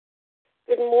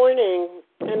Good morning,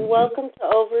 and welcome to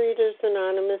Overeaters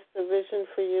Anonymous, the Vision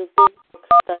for You Big Book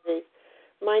Study.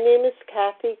 My name is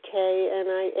Kathy Kay,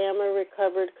 and I am a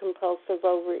recovered compulsive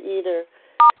overeater.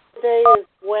 Today is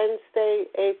Wednesday,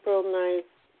 April 9th,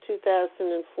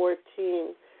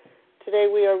 2014. Today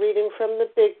we are reading from the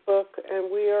Big Book, and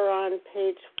we are on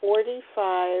page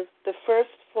 45, the first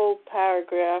full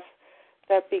paragraph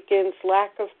that begins,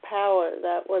 lack of power.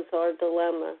 That was our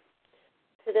dilemma.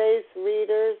 Today's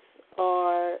readers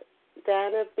are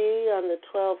Dana B. on the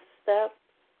 12 steps,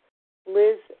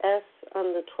 Liz S.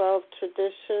 on the 12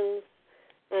 traditions,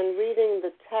 and reading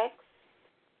the text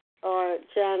are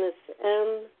Janice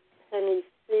M., Penny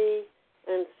C.,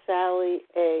 and Sally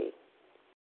A.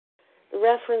 The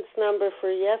reference number for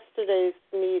yesterday's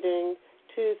meeting,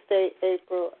 Tuesday,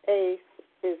 April 8th,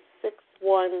 is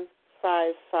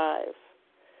 6155.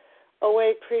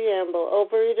 OA Preamble.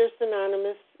 Overeaters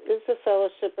Anonymous is a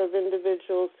fellowship of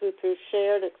individuals who, through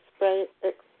shared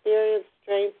experience,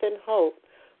 strength, and hope,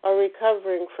 are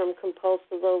recovering from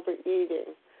compulsive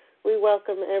overeating. We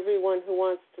welcome everyone who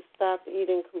wants to stop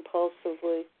eating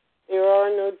compulsively. There are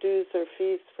no dues or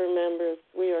fees for members.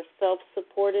 We are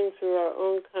self-supporting through our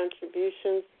own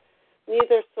contributions,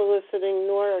 neither soliciting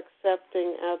nor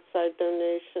accepting outside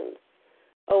donations.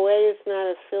 OA is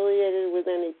not affiliated with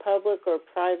any public or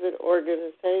private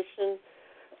organization,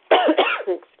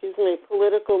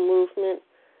 political movement,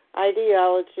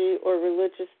 ideology, or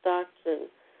religious doctrine.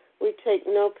 We take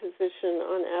no position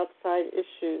on outside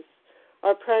issues.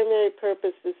 Our primary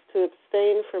purpose is to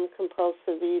abstain from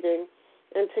compulsive eating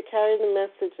and to carry the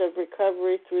message of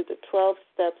recovery through the 12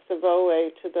 steps of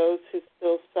OA to those who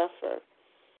still suffer.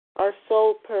 Our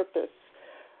sole purpose.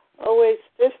 OA's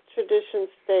fifth tradition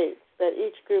states that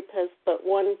each group has but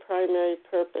one primary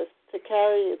purpose, to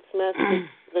carry its message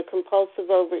to the compulsive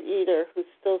overeater who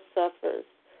still suffers.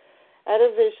 At a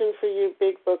Vision for You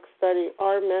Big Book study,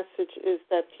 our message is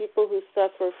that people who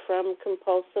suffer from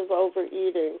compulsive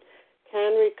overeating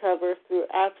can recover through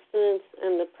abstinence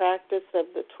and the practice of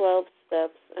the 12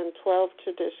 steps and 12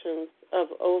 traditions of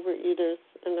Overeaters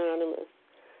Anonymous.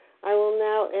 I will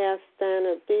now ask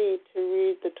Dana B. to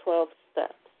read the 12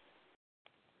 steps.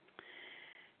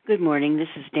 Good morning. This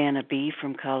is Dana B.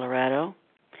 from Colorado.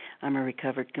 I'm a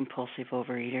recovered compulsive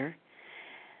overeater.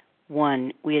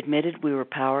 1. We admitted we were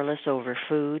powerless over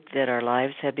food, that our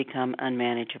lives had become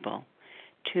unmanageable.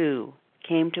 2.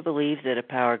 Came to believe that a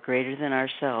power greater than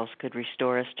ourselves could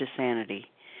restore us to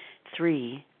sanity.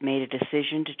 3. Made a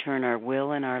decision to turn our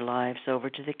will and our lives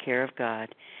over to the care of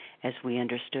God as we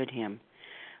understood Him.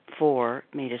 4.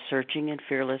 Made a searching and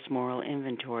fearless moral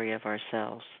inventory of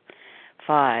ourselves.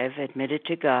 5. Admitted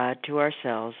to God, to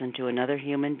ourselves, and to another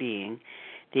human being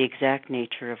the exact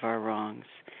nature of our wrongs.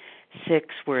 6.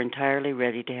 We're entirely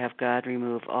ready to have God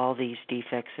remove all these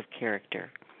defects of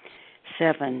character.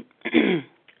 7.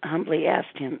 Humbly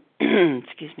asked Him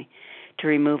to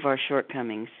remove our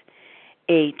shortcomings.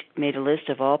 8. Made a list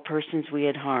of all persons we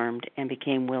had harmed and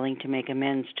became willing to make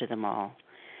amends to them all.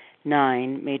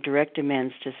 9. Made direct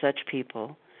amends to such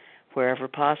people wherever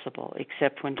possible,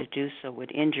 except when to do so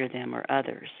would injure them or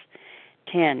others.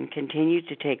 10. Continued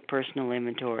to take personal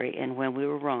inventory, and when we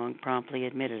were wrong, promptly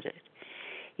admitted it.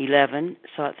 11.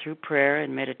 Sought through prayer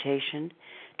and meditation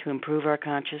to improve our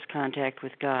conscious contact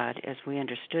with God as we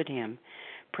understood Him,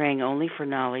 praying only for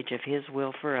knowledge of His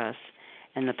will for us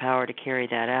and the power to carry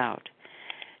that out.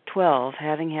 12.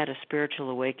 Having had a spiritual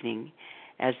awakening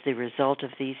as the result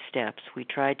of these steps, we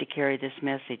tried to carry this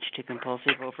message to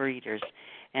compulsive overeaters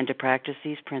and to practice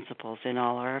these principles in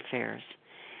all our affairs.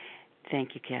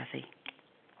 Thank you, Kathy.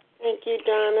 Thank you,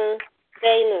 Dana.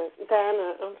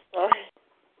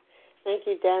 Thank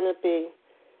you, Dana B.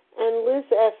 And Liz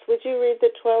S., would you read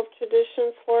the 12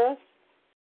 traditions for us?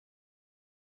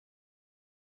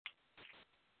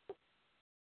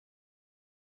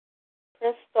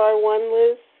 Press star 1,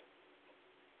 Liz.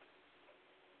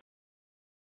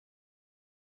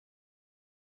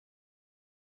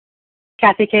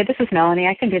 Kathy K., this is Melanie.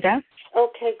 I can do that.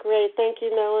 Okay, great. Thank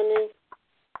you, Melanie.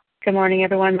 Good morning,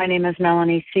 everyone. My name is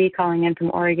Melanie C., calling in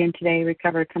from Oregon today,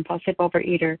 recovered compulsive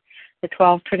overeater. The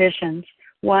 12 traditions.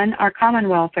 1, our common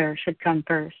welfare should come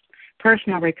first.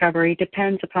 Personal recovery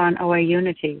depends upon OA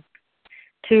unity.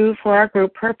 2, for our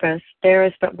group purpose, there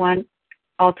is but one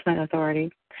ultimate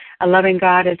authority, a loving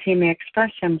God as He may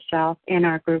express Himself in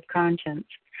our group conscience.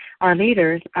 Our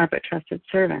leaders are but trusted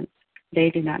servants.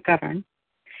 They do not govern.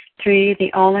 3,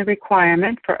 the only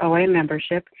requirement for OA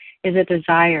membership is a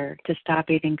desire to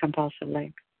stop eating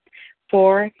compulsively.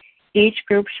 4, each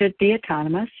group should be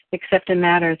autonomous, except in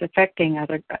matters affecting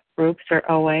other groups or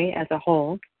OA as a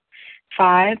whole.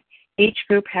 5, Each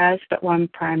group has but one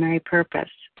primary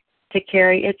purpose: to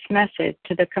carry its message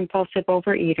to the compulsive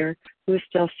overeater who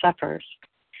still suffers.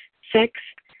 6.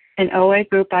 An OA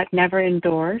group ought never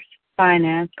endorse,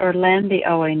 finance, or lend the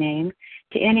OA name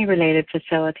to any related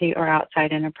facility or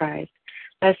outside enterprise,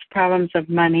 lest problems of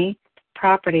money,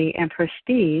 property, and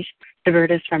prestige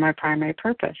divert us from our primary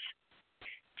purpose.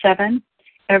 7.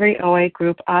 Every OA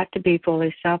group ought to be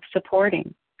fully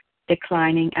self-supporting,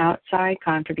 declining outside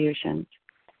contributions.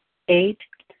 8.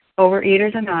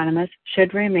 Overeaters Anonymous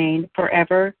should remain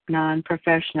forever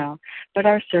non-professional, but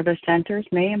our service centers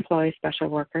may employ special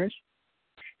workers.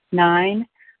 9.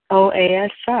 OA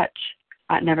as such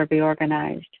ought never be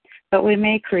organized, but we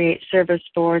may create service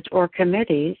boards or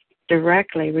committees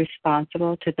directly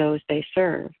responsible to those they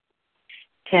serve.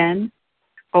 10.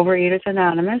 Overeaters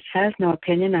Anonymous has no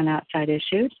opinion on outside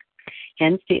issues,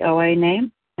 hence the OA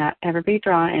name not ever be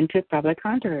drawn into public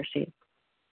controversy.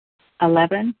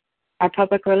 11. Our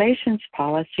public relations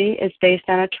policy is based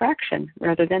on attraction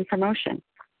rather than promotion.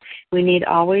 We need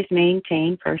always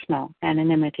maintain personal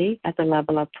anonymity at the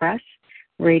level of press,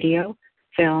 radio,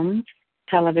 films,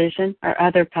 television, or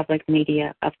other public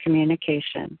media of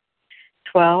communication.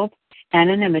 12.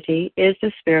 Anonymity is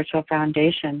the spiritual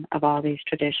foundation of all these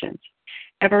traditions,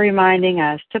 ever reminding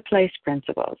us to place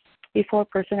principles before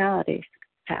personalities.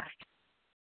 Pass.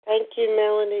 Thank you,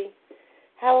 Melanie.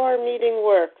 How our meeting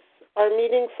works. Our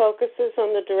meeting focuses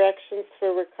on the directions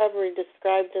for recovery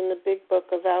described in the Big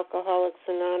Book of Alcoholics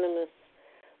Anonymous.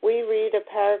 We read a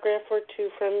paragraph or two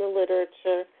from the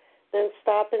literature, then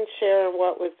stop and share on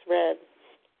what was read.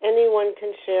 Anyone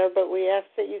can share, but we ask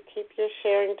that you keep your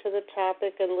sharing to the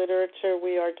topic and literature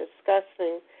we are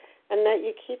discussing, and that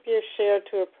you keep your share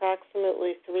to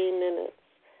approximately 3 minutes.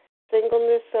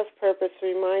 Singleness of purpose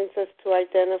reminds us to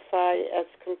identify as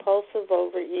compulsive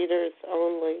overeaters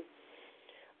only.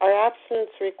 Our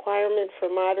abstinence requirement for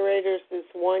moderators is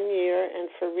 1 year and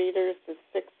for readers is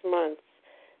 6 months.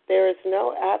 There is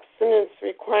no abstinence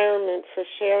requirement for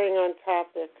sharing on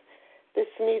topic. This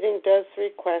meeting does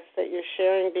request that your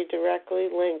sharing be directly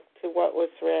linked to what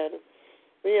was read.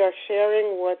 We are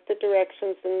sharing what the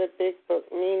directions in the Big Book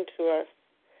mean to us.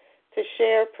 To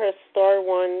share, press star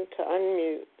 1 to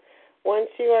unmute. Once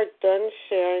you are done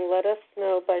sharing, let us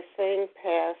know by saying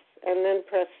pass, and then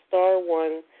press star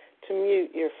 1 to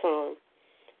mute your phone.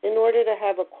 In order to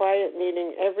have a quiet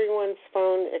meeting, everyone's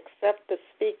phone except the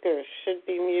speaker's should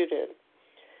be muted.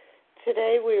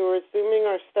 Today we are resuming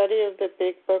our study of the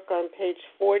Big Book on page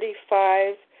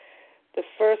 45, the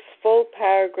first full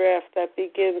paragraph that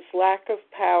begins lack of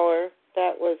power.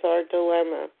 That was our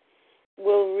dilemma.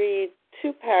 We'll read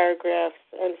 2 paragraphs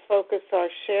and focus our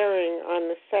sharing on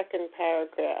the second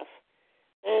paragraph.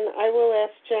 And I will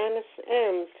ask Janice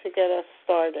M. to get us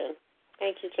started.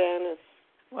 Thank you, Janice.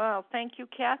 Well, thank you,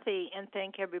 Kathy, and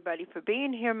thank everybody for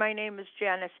being here. My name is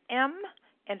Janice M.,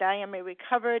 and I am a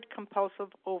recovered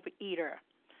compulsive overeater.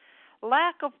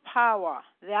 Lack of power,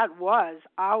 that was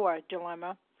our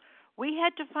dilemma. We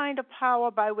had to find a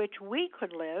power by which we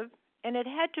could live, and it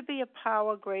had to be a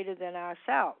power greater than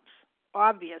ourselves,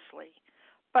 obviously.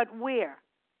 But where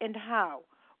and how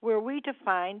were we to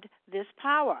find this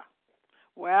power?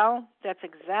 Well, that's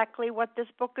exactly what this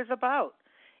book is about.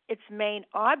 Its main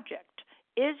object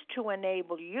is to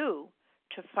enable you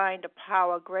to find a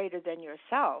power greater than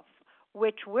yourself,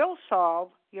 which will solve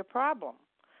your problem.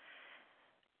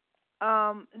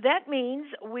 That means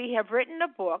we have written a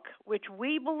book which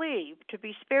we believe to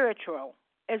be spiritual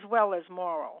as well as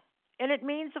moral. And it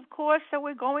means, of course, that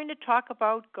we're going to talk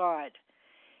about God.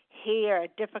 Here,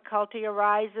 difficulty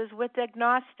arises with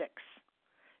agnostics.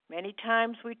 Many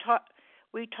times we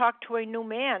talk to a new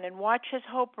man and watch his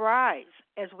hope rise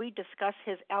as we discuss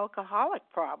his alcoholic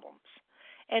problems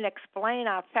and explain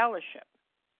our fellowship.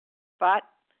 But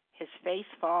his face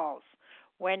falls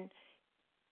when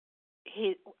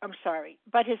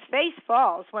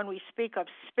we speak of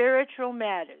spiritual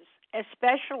matters,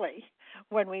 especially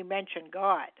when we mention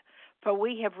God. For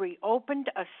we have reopened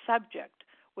a subject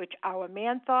which our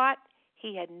man thought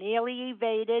he had nearly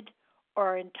evaded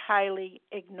or entirely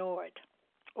ignored.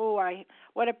 Oh,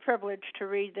 what a privilege to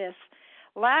read this.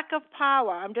 Lack of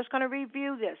power. I'm just going to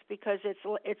review this because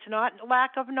it's not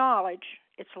lack of knowledge,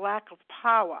 it's lack of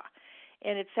power.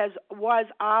 And it says was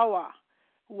our.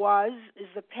 Was is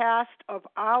the past of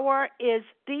our is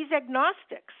these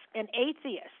agnostics and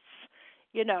atheists,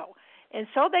 And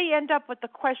so they end up with the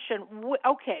question,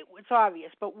 okay, it's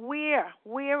obvious, but where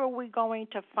are we going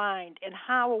to find and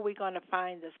how are we going to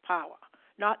find this power?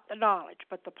 Not the knowledge,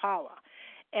 but the power.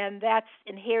 And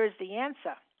here's the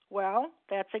answer. Well,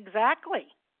 this is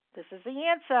the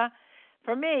answer.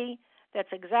 For me,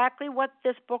 That's exactly what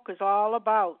this book is all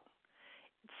about.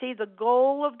 See, the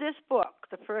goal of this book,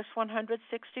 the first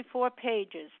 164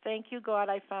 pages, thank you, God,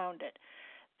 I found it.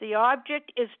 The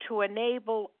object is to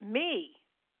enable me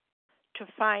to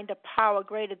find a power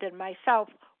greater than myself,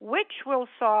 which will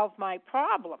solve my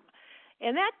problem.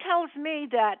 And that tells me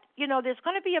that, there's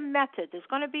going to be a method, there's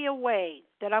going to be a way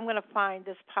that I'm going to find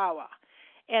this power.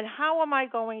 And how am I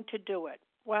going to do it?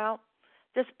 Well,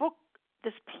 this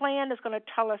plan is going to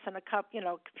tell us in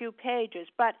a few pages.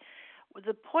 But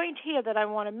the point here that I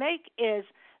want to make is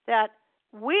that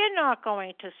we're not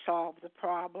going to solve the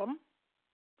problem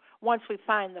once we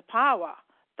find the power.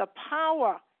 The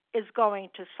power is going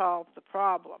to solve the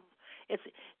problem.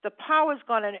 The power is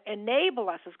going to enable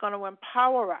us. It's going to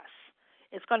empower us.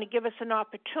 It's going to give us an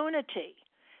opportunity,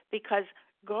 because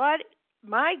God,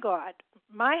 my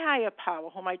higher power,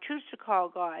 whom I choose to call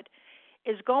God,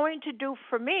 is going to do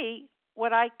for me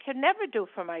what I can never do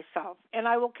for myself, and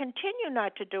I will continue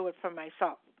not to do it for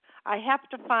myself. I have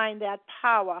to find that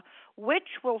power which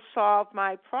will solve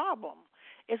my problem.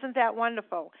 Isn't that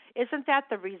wonderful? Isn't that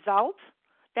the result?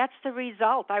 That's the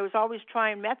result. I was always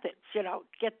trying methods,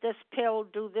 get this pill,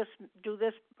 do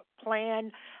this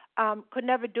plan. Could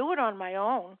never do it on my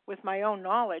own with my own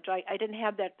knowledge. I didn't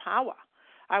have that power.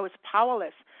 I was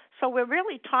powerless. So we're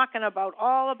really talking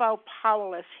all about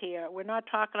powerless here. We're not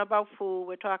talking about food.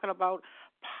 We're talking about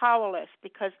powerless,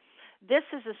 because this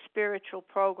is a spiritual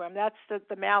program. That's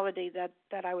the malady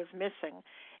that I was missing.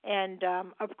 And,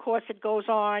 of course, it goes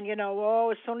on,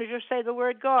 as soon as you say the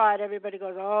word God, everybody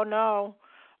goes, oh, no,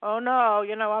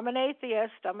 I'm an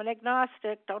atheist, I'm an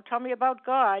agnostic, don't tell me about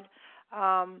God.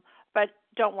 But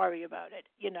don't worry about it.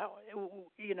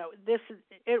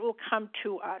 It will come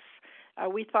to us. I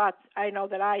thought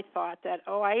that,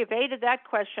 I evaded that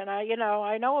question.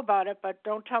 I know about it, but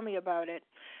don't tell me about it.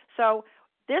 So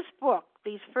this book,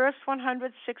 these first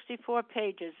 164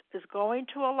 pages, is going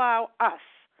to allow us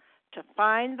to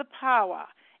find the power,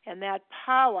 and that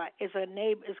power is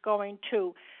going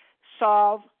to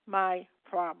solve my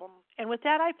problem. And with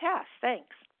that, I pass.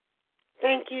 Thanks.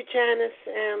 Thank you,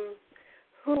 Janice.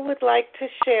 Who would like to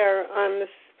share on the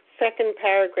second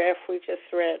paragraph we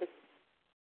just read?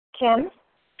 Kim?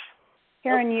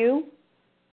 Karen, you?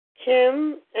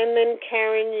 Kim, and then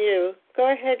Karen, you.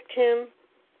 Go ahead, Kim.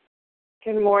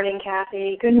 Good morning,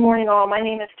 Kathy. Good morning, all. My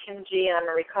name is Kim G. I'm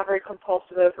a recovered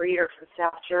compulsive overeater from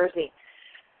South Jersey.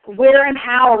 Where and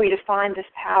how are we to find this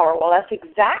power? Well, that's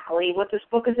exactly what this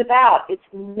book is about. Its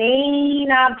main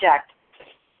object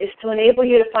is to enable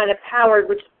you to find a power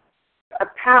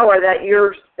that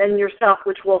you're in yourself,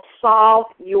 which will solve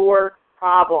your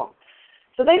problem.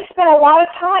 So they've spent a lot of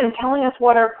time telling us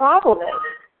what our problem is.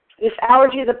 This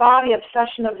allergy of the body,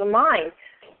 obsession of the mind.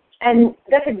 And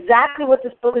that's exactly what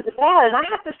this book is about. And I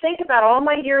have to think about all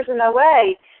my years in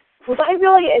OA. Was I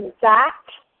really exact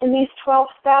in these 12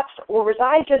 steps, or was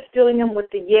I just doing them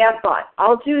with the yeah, but?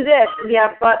 I'll do this,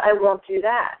 yeah, but I won't do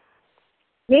that.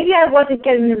 Maybe I wasn't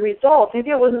getting the results.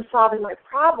 Maybe I wasn't solving my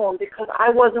problem because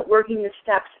I wasn't working the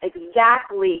steps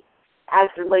exactly as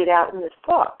they're laid out in this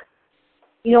book.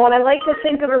 When I like to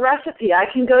think of a recipe, I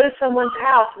can go to someone's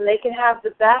house and they can have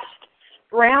the best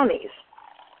brownies,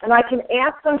 and I can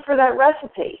ask them for that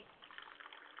recipe.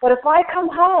 But if I come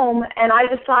home and I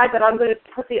decide that I'm going to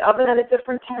put the oven at a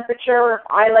different temperature, or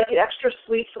I like it extra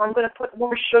sweet, so I'm going to put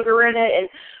more sugar in it, and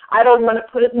I don't want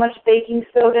to put as much baking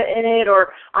soda in it,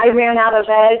 or I ran out of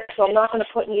eggs, so I'm not going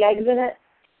to put any eggs in it.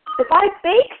 If I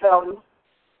bake them,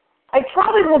 I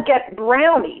probably will get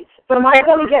brownies. But am I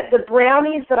going to get the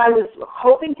brownies that I was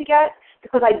hoping to get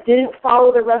because I didn't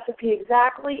follow the recipe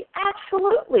exactly?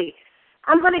 Absolutely.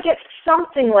 I'm going to get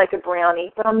something like a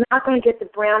brownie, but I'm not going to get the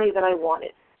brownie that I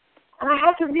wanted. And I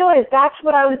had to realize that's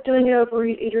what I was doing in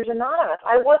Overeaters Anonymous.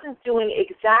 I wasn't doing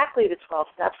exactly the 12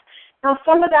 steps. Now,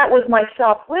 some of that was my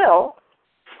self-will,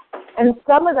 and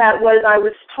some of that was I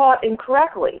was taught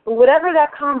incorrectly. But whatever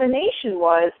that combination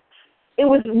was, it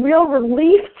was real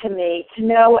relief to me to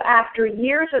know after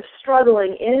years of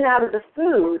struggling in and out of the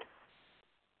food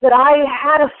that I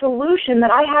had a solution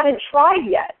that I hadn't tried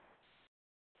yet.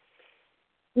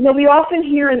 We often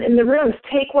hear in the rooms,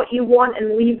 take what you want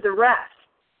and leave the rest.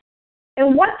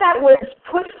 And what that was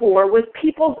put for was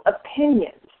people's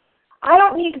opinions. I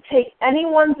don't need to take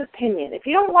anyone's opinion. If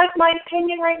you don't like my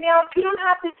opinion right now, you don't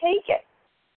have to take it.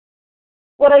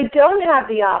 What I don't have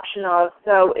the option of,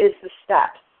 though, is the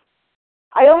steps.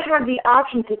 I don't have the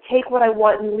option to take what I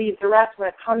want and leave the rest when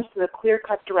it comes to the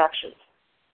clear-cut directions,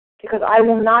 because I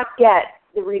will not get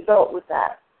the result with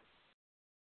that.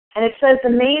 And it says the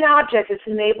main object is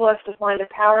to enable us to find a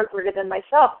power greater than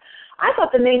myself. I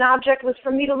thought the main object was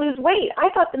for me to lose weight. I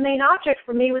thought the main object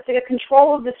for me was to get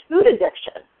control of this food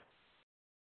addiction.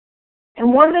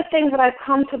 And one of the things that I've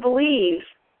come to believe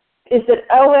is that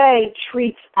OA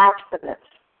treats abstinence.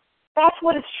 That's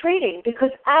what it's treating,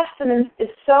 because abstinence is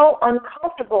so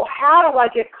uncomfortable. How do I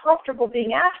get comfortable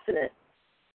being abstinent?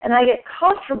 And I get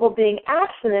comfortable being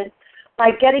abstinent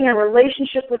by getting a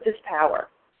relationship with this power.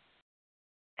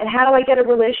 And how do I get a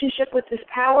relationship with this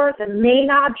power? The main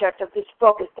object of this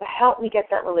book is to help me get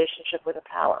that relationship with the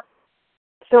power.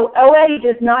 So OA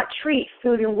does not treat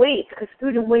food and weight, because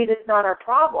food and weight is not our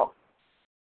problem.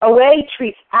 OA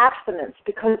treats abstinence,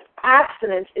 because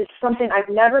abstinence is something I've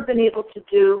never been able to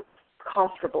do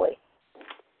comfortably.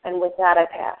 And with that, I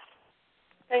pass.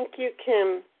 Thank you,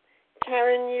 Kim.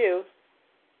 Karen, you.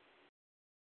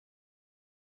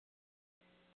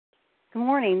 Good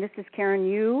morning. This is Karen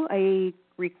Yu, a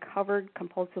recovered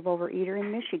compulsive overeater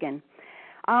in Michigan.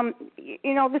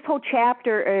 This whole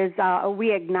chapter is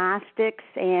We Agnostics,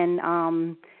 and,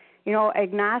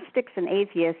 agnostics and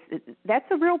atheists, that's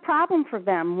a real problem for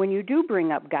them when you do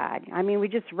bring up God. I mean, we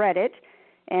just read it,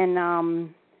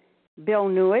 and Bill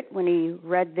knew it when he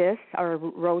read this or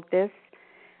wrote this.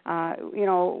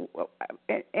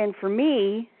 And for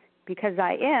me, because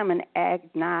I am an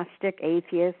agnostic,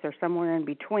 atheist, or somewhere in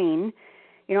between,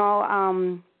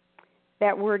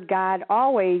 that word God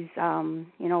always,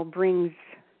 brings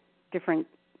different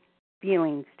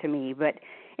feelings to me. But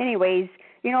anyways,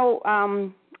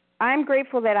 I'm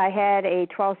grateful that I had a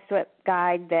 12-step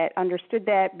guide that understood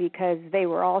that, because they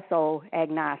were also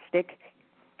agnostic,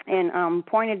 and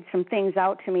pointed some things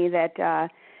out to me that,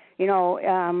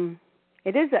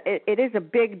 it is a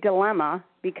big dilemma,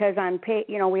 because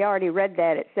we already read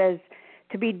that. It says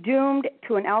to be doomed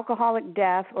to an alcoholic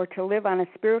death or to live on a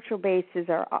spiritual basis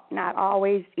are not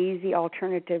always easy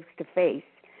alternatives to face.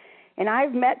 And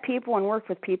I've met people and worked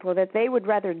with people that they would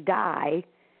rather die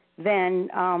than,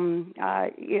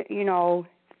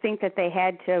 think that they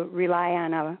had to rely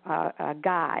on a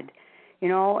God.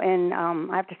 And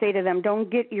I have to say to them, don't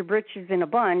get your britches in a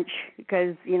bunch,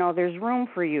 because, there's room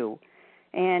for you.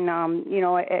 And,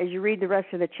 as you read the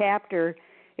rest of the chapter,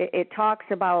 it talks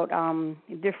about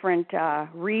different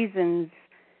reasons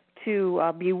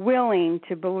to be willing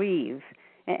to believe.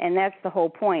 And that's the whole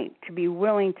point, to be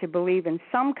willing to believe in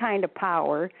some kind of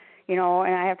power. And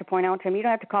I have to point out to him, you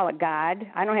don't have to call it God.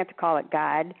 I don't have to call it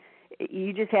God.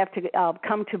 You just have to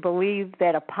come to believe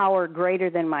that a power greater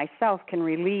than myself can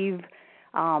relieve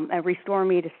and restore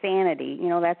me to sanity.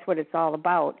 That's what it's all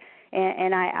about.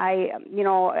 And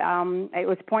it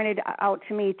was pointed out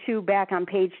to me, too, back on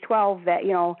page 12 that,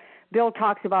 Bill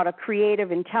talks about a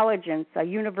creative intelligence, a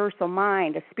universal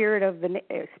mind, a spirit of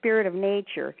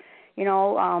nature. You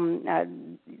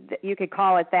could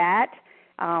call it that.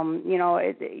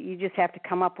 You just have to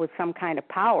come up with some kind of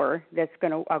power that's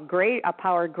a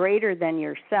power greater than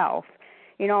yourself.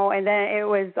 And then it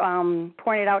was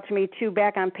pointed out to me, too,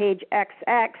 back on page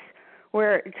XX,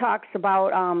 where it talks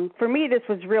about, for me this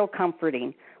was real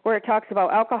comforting, where it talks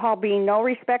about alcohol being no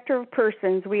respecter of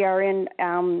persons. We are in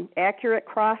accurate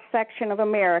cross-section of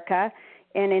America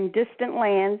and in distant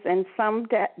lands, and some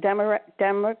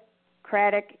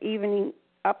democratic evening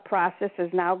up process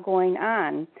is now going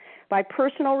on. By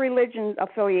personal religion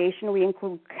affiliation, we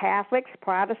include Catholics,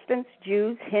 Protestants,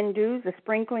 Jews, Hindus, a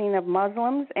sprinkling of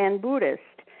Muslims, and Buddhists.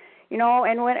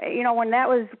 And when that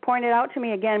was pointed out to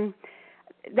me again,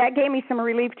 that gave me some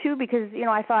relief too, because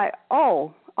I thought,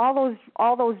 all those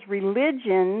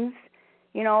religions,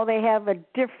 they have a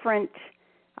different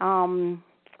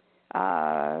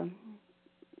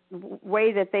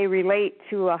way that they relate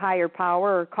to a higher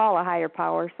power or call a higher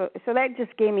power. So that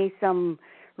just gave me some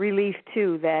relief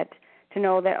too, to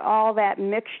know that all that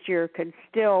mixture could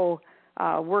still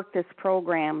work this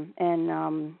program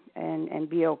and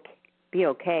be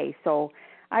okay. So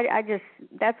I just,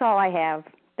 that's all I have.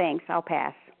 Thanks. I'll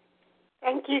pass.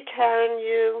 Thank you, Karen.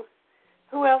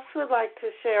 Who else would like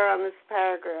to share on this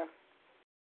paragraph?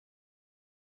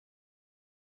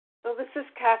 Well, this is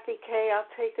Kathy Kay. I'll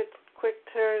take a quick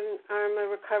turn. I'm a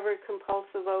recovered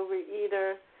compulsive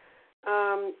overeater.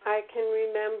 I can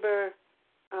remember,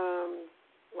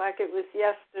 like it was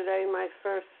yesterday, my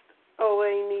first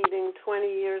OA meeting 20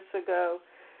 years ago,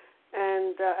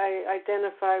 and I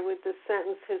identify with the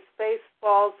sentence, his face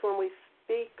falls when we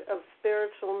speak of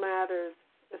spiritual matters,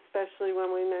 especially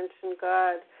when we mention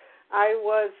God. I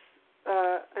was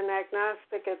an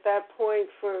agnostic at that point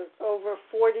for over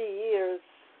 40 years,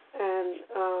 and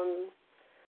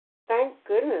thank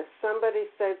goodness somebody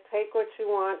said, take what you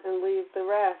want and leave the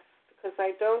rest, because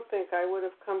I don't think I would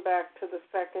have come back to the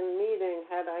second meeting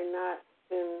had I not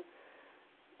been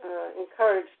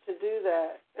encouraged to do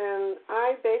that. And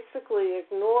I basically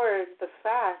ignored the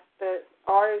fact that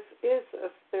ours is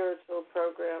a spiritual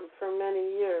program for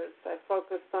many years. I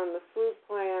focused on the food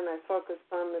plan, I focused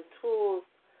on the tools,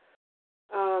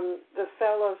 the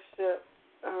fellowship,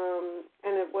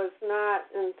 and it was not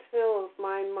until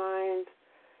my mind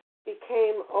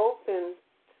became open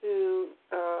to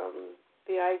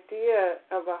the idea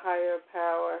of a higher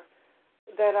power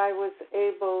that I was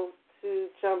able to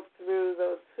jump through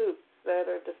those hoops that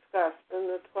are discussed in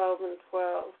the 12 and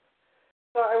 12.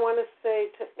 So I want to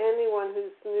say to anyone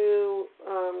who's new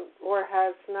or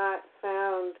has not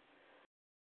found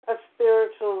a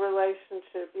spiritual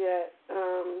relationship yet,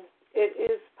 it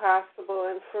is possible.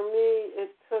 And for me,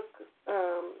 it took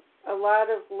a lot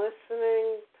of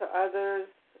listening to others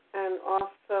and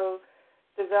also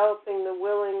developing the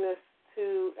willingness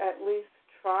to at least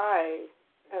try,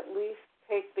 at least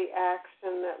take the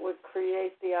action that would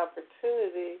create the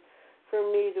opportunity for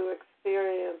me to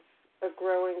experience a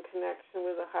growing connection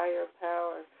with a higher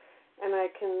power. And I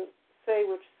can say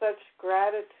with such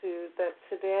gratitude that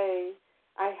today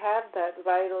I have that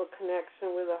vital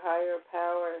connection with a higher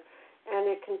power, and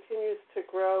it continues to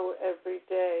grow every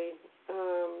day.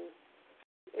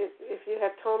 If you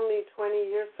had told me 20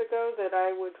 years ago that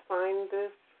I would find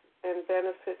this and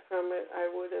benefit from it, I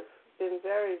would have been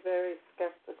very, very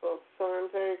skeptical. So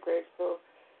I'm very grateful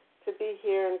to be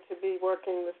here and to be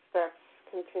working the steps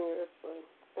continuously.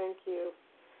 Thank you.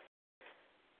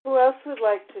 Who else would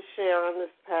like to share on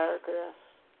this paragraph?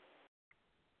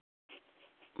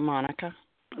 Monica.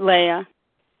 Leah.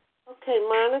 Okay,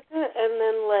 Monica and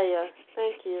then Leah.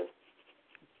 Thank you.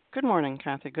 Good morning,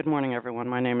 Kathy. Good morning, everyone.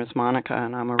 My name is Monica,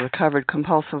 and I'm a recovered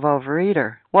compulsive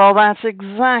overeater. Well, that's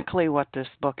exactly what this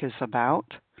book is about.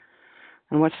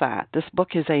 And what's that? This book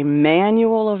is a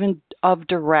manual of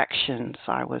directions.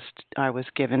 I was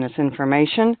given this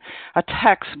information, a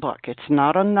textbook. It's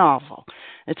not a novel.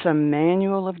 It's a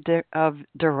manual of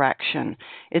direction.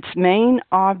 Its main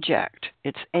object,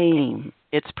 its aim,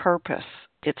 its purpose,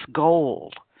 its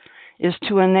goal is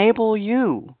to enable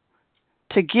you,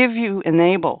 to give you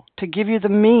the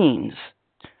means,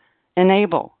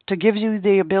 enable, to give you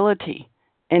the ability,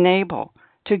 enable,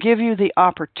 to give you the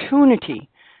opportunity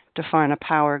to find a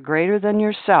power greater than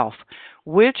yourself,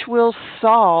 which will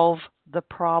solve the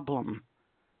problem.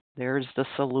 There's the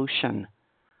solution.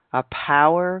 A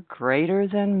power greater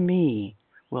than me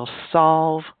will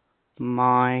solve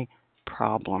my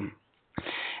problem.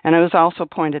 And it was also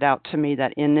pointed out to me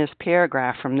that in this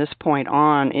paragraph, from this point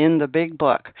on in the big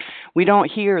book, we don't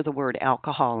hear the word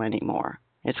alcohol anymore.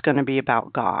 It's going to be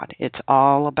about God. It's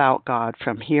all about God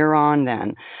from here on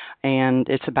then. And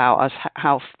it's about us,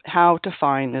 how to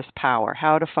find this power,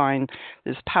 how to find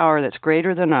this power that's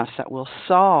greater than us that will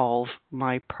solve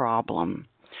my problem.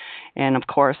 And, of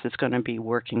course, it's going to be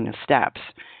working the steps.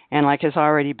 And like has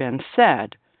already been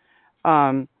said,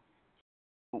 the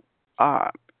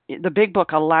big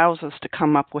book allows us to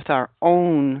come up with our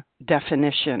own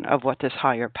definition of what this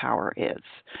higher power is.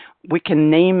 We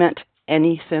can name it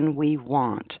anything we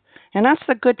want. And that's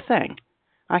the good thing.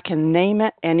 I can name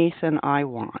it anything I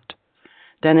want.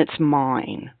 Then it's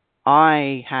mine.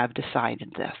 I have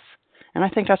decided this. And I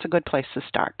think that's a good place to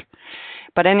start.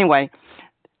 But anyway,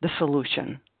 the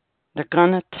solution. They're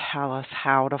going to tell us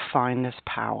how to find this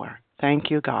power.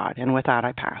 Thank you, God. And with that,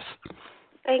 I pass.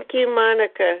 Thank you,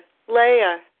 Monica.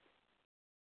 Leah.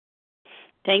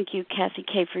 Thank you, Kathy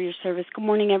K., for your service. Good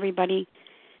morning, everybody.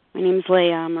 My name is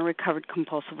Leah. I'm a recovered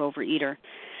compulsive overeater.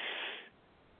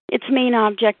 Its main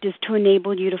object is to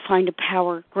enable you to find a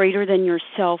power greater than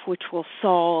yourself, which will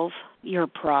solve your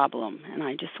problem. And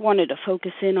I just wanted to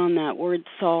focus in on that word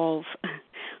solve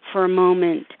for a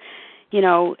moment. You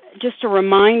know, just a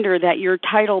reminder that your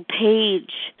title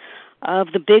page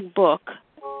of the big book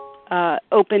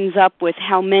opens up with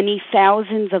how many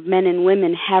thousands of men and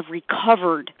women have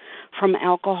recovered from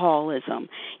alcoholism.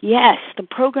 Yes, the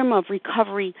program of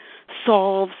recovery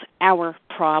solves our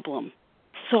problem.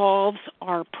 Solves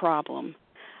our problem.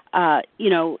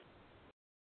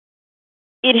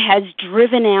 It has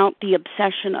driven out the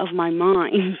obsession of my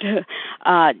mind,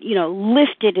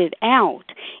 lifted it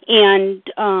out. And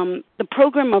the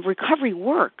program of recovery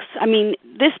works. I mean,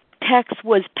 this text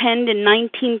was penned in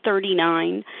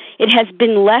 1939. It has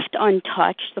been left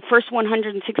untouched. The first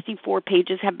 164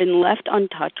 pages have been left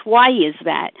untouched. Why is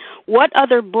that? What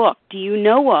other book do you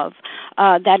know of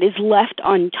that is left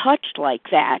untouched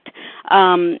like that?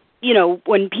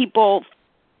 When people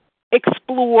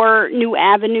explore new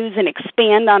avenues and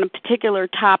expand on a particular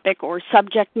topic or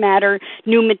subject matter,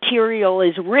 new material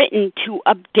is written to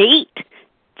update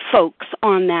folks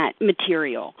on that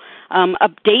material,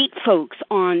 update folks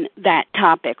on that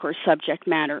topic or subject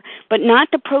matter, but not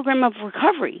the program of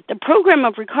recovery. The program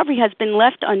of recovery has been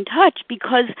left untouched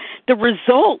because the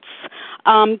results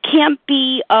can't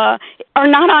be, are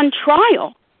not on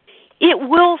trial. It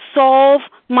will solve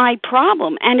my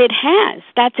problem, and it has.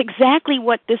 That's exactly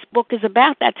what this book is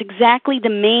about. That's exactly the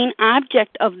main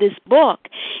object of this book,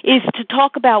 is to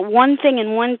talk about one thing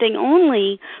and one thing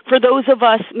only. For those of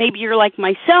us, maybe you're like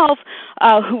myself,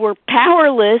 who are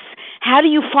powerless, how do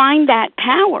you find that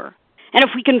power? And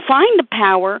if we can find the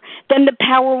power, then the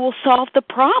power will solve the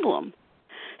problem.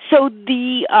 So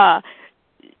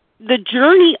the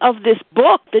journey of this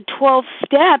book, the 12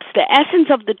 steps, the essence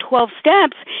of the 12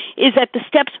 steps is that the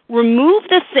steps remove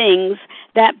the things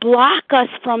that block us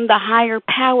from the higher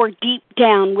power deep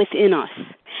down within us.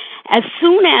 As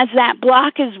soon as that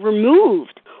block is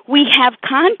removed, we have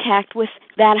contact with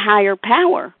that higher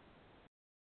power.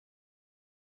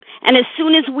 And as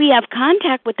soon as we have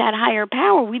contact with that higher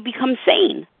power, we become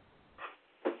sane.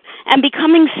 And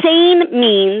becoming sane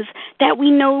means that we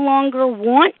no longer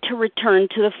want to return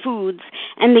to the foods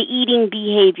and the eating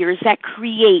behaviors that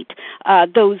create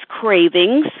those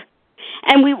cravings.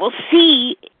 And we will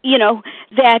see,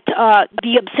 that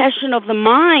the obsession of the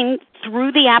mind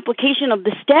through the application of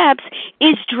the steps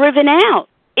is driven out.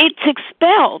 It's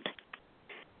expelled.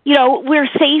 We're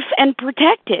safe and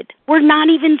protected. We're not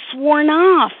even sworn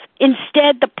off.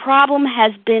 Instead, the problem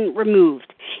has been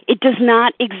removed. It does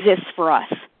not exist for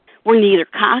us. We're neither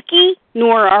cocky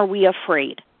nor are we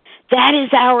afraid. That is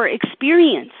our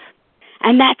experience.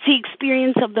 And that's the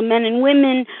experience of the men and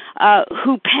women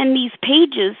who pen these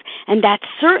pages. And that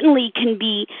certainly can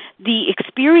be the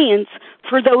experience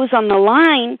for those on the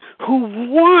line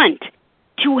who want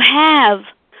to have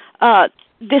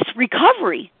this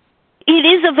recovery. It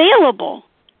is available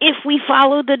if we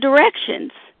follow the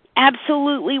directions.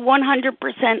 Absolutely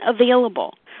 100%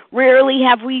 available. Rarely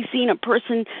have we seen a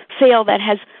person fail that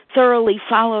has thoroughly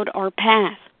followed our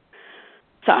path.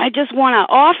 So I just want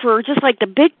to offer, just like the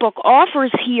big book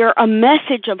offers here, a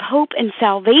message of hope and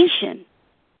salvation.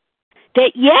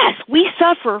 That yes, we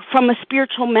suffer from a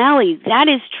spiritual malady. That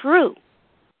is true.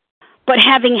 But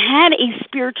having had a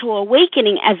spiritual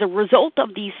awakening as a result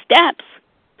of these steps,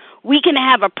 we can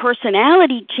have a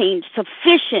personality change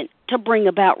sufficient to bring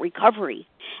about recovery.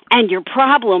 And your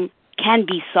problem can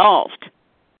be solved.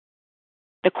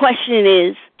 The question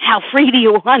is, how free do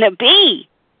you want to be?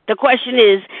 The question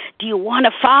is, do you want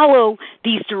to follow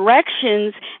these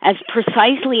directions as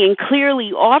precisely and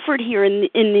clearly offered here in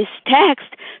this text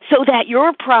so that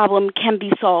your problem can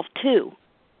be solved too?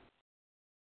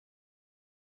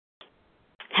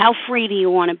 How free do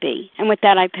you want to be? And with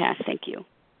that, I pass. Thank you.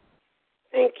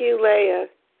 Thank you, Leah. Is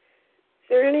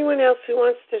there anyone else who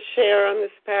wants to share on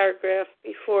this paragraph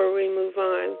before we move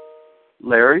on?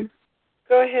 Larry?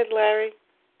 Go ahead, Larry.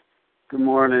 Good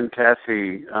morning,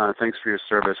 Kathy. Thanks for your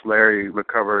service. Larry,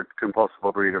 recovered compulsive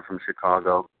overeater from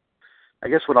Chicago. I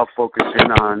guess what I'll focus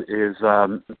in on is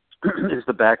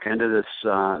the back end of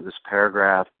this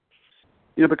paragraph.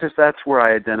 Because that's where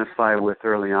I identify with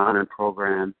early on in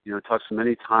program. It talks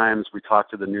many times. We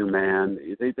talk to the new man.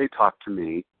 They talk to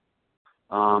me.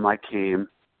 I came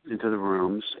into the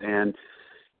rooms, and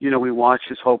we watch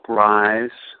his hope rise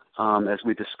as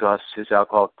we discuss his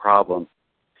alcoholic problem.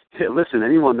 Hey, listen,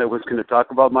 anyone that was going to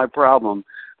talk about my problem,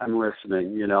 I'm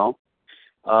listening,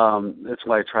 That's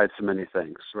why I tried so many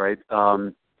things, right?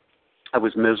 I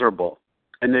was miserable.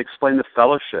 And they explained the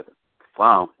fellowship.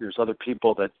 Wow, there's other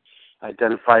people that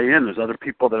identify in. There's other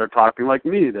people that are talking like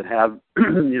me that have,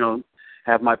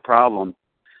 have my problem.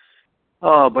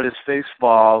 Oh, but his face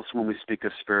falls when we speak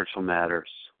of spiritual matters.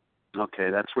 Okay,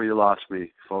 that's where you lost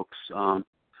me, folks,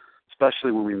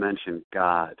 especially when we mention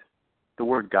God. The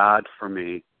word God for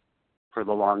me, for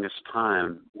the longest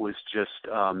time, was just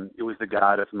it was the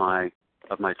God of my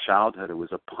childhood. It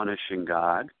was a punishing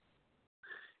God.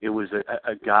 It was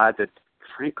a God that,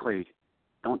 frankly,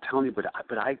 don't tell me, but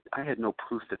I had no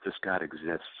proof that this God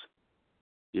exists.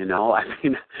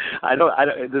 I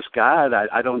don't this God.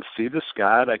 I don't see this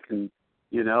God. I can,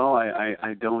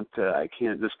 I don't. I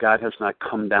can't. This God has not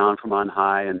come down from on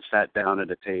high and sat down at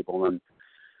a table and,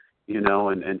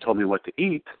 and told me what to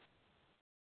eat.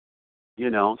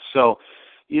 So,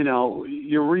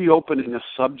 you're reopening a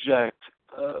subject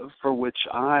for which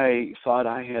I thought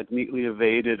I had neatly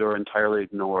evaded or entirely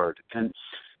ignored. And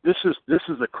this is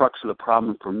the crux of the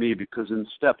problem for me, because in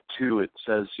step 2 it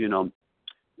says,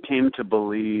 came to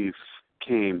believe,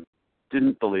 came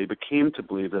didn't believe, but came to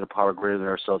believe that a power greater than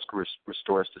ourselves could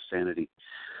restore us to sanity.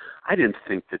 I didn't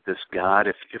think that this God,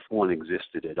 if one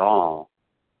existed at all,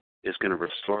 is going to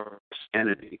restore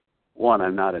sanity. One,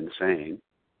 I'm not insane.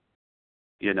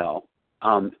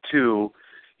 Two,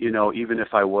 even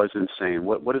if I was insane,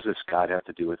 what does this God have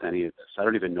to do with any of this? I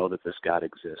don't even know that this God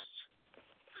exists.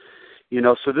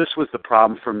 So this was the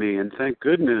problem for me, and thank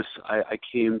goodness I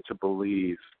came to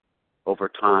believe over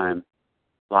time.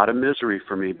 A lot of misery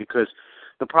for me, because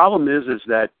the problem is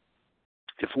that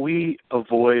if we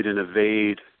avoid and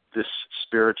evade this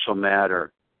spiritual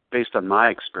matter based on my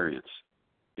experience,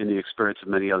 in the experience of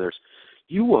many others,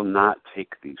 you will not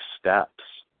take these steps,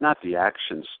 not the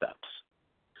action steps.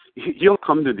 You'll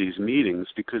come to these meetings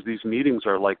because these meetings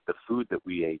are like the food that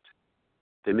we ate.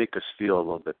 They make us feel a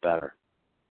little bit better.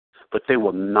 But they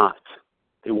will not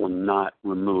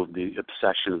remove the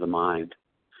obsession of the mind.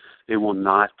 They will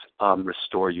not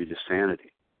restore you to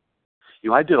sanity.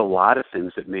 I did a lot of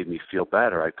things that made me feel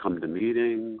better. I'd come to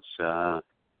meetings. I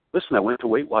went to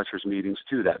Weight Watchers meetings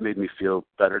too. That made me feel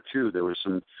better too. There were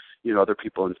some, other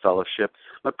people in fellowship.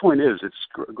 My point is, it's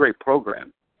a great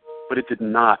program, but it did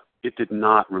not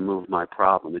remove my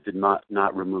problem. It did not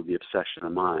remove the obsession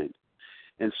of mind.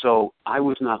 And so I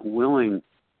was not willing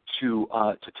to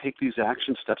take these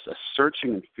action steps, a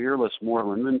searching and fearless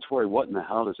moral inventory. What in the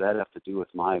hell does that have to do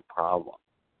with my problem?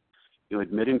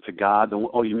 Admitting to God,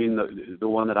 you mean the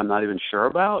one that I'm not even sure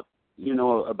about?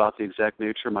 About the exact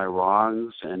nature of my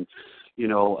wrongs, and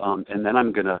and then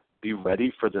I'm going to be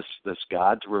ready for this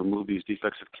God to remove these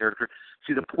defects of character.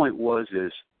 See, the point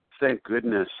is, thank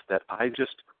goodness that I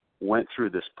just went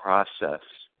through this process,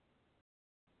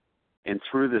 and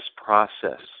through this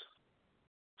process,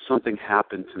 something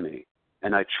happened to me,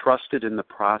 and I trusted in the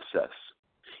process,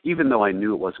 even though I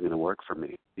knew it wasn't going to work for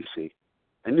me, you see.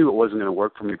 I knew it wasn't going to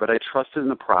work for me, but I trusted in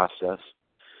the process,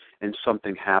 and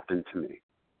something happened to me.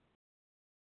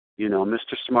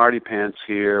 Mr. Smarty Pants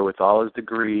here with all his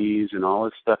degrees and all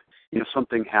his stuff,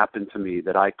 something happened to me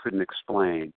that I couldn't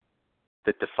explain,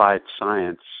 that defied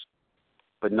science,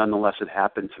 but nonetheless it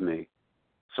happened to me.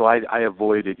 So I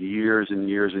avoided years and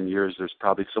years and years. There's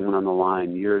probably someone on the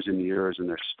line, years and years, and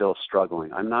they're still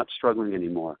struggling. I'm not struggling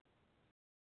anymore.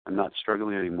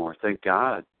 Thank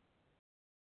God.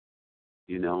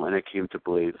 And I came to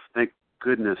believe. Thank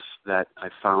goodness that I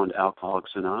found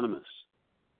Alcoholics Anonymous,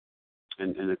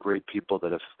 and the great people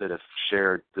that have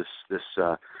shared this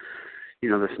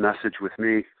message with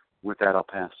me. With that, I'll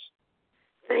pass.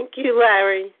 Thank you,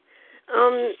 Larry.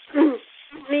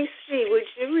 Miss C, would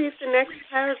you read the next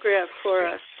paragraph for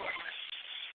us?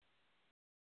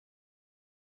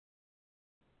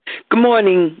 Good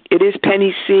morning. It is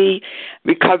Penny C.,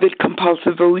 recovered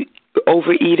compulsive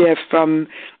overeater from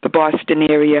the Boston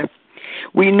area.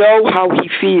 We know how he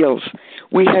feels.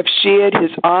 We have shared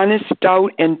his honest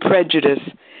doubt and prejudice.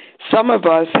 Some of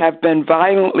us have been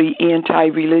violently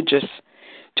anti-religious.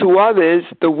 To others,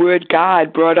 the word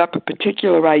God brought up a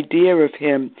particular idea of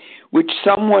him, which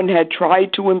someone had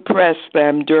tried to impress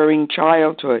them during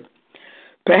childhood.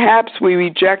 Perhaps we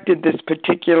rejected this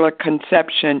particular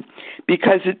conception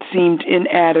because it seemed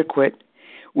inadequate.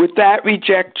 With that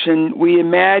rejection, we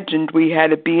imagined we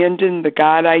had abandoned the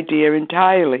God idea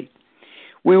entirely.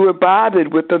 We were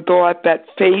bothered with the thought that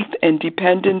faith and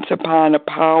dependence upon a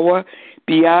power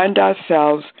beyond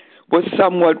ourselves was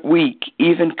somewhat weak,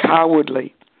 even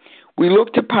cowardly. We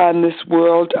looked upon this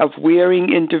world of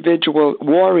warring individuals,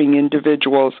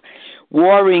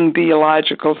 warring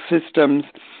theological systems,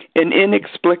 an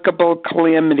inexplicable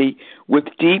calamity with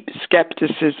deep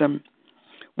skepticism.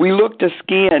 We looked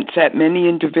askance at many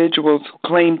individuals who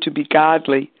claimed to be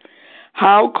godly.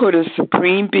 How could a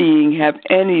supreme being have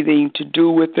anything to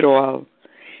do with it all?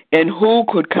 And who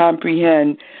could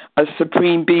comprehend a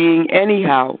supreme being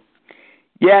anyhow?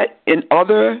 Yet, in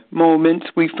other moments,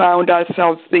 we found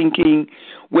ourselves thinking,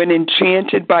 when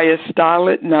enchanted by a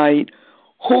starlit night,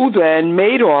 who then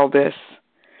made all this?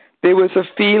 There was a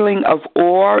feeling of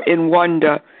awe and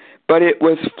wonder, but it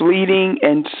was fleeting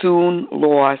and soon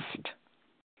lost.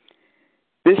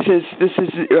 This is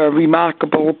a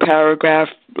remarkable paragraph,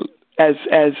 as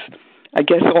I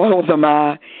guess all of them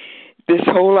are. This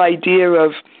whole idea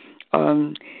of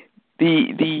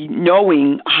the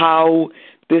knowing how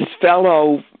this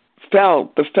fellow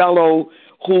felt, the fellow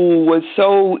who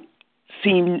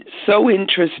seemed so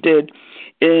interested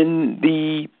in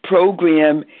the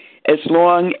program, as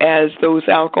long as those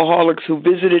alcoholics who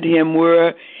visited him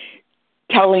were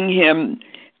telling him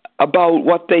about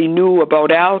what they knew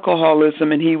about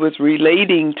alcoholism, and he was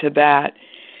relating to that.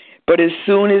 But as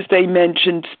soon as they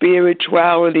mentioned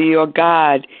spirituality or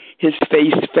God, his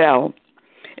face fell.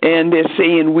 And they're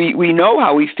saying we know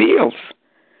how he feels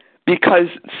because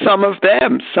some of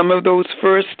those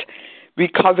first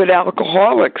recovered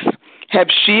alcoholics have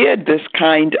shared this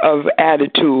kind of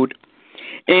attitude.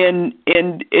 And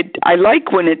I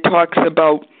like when it talks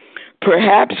about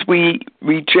perhaps we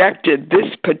rejected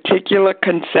this particular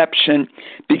conception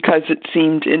because it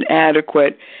seemed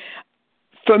inadequate.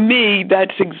 For me,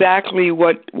 that's exactly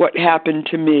what happened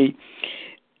to me.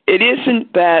 It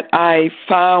isn't that I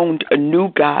found a new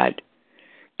God.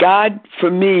 God,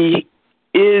 for me,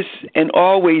 is and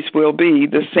always will be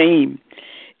the same.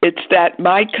 It's that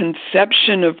my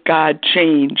conception of God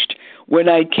changed when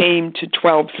I came to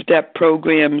 12-step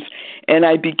programs and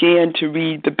I began to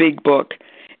read the big book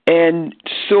and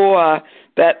saw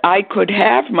that I could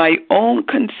have my own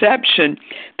conception.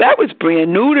 That was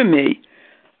brand new to me.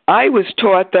 I was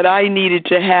taught that I needed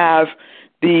to have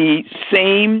the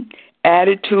same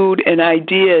attitude and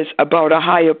ideas about a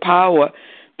higher power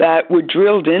that were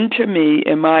drilled into me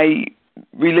in my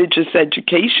religious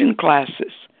education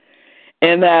classes,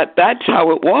 and that's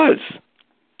how it was,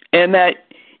 and that,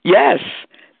 yes,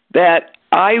 that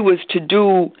I was to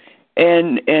do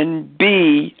and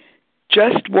be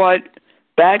just what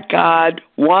that God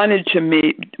wanted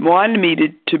me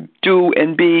to do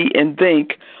and be and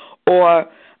think, or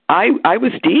I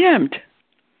was damned.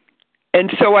 And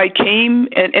so I came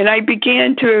and I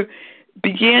began to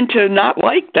not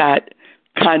like that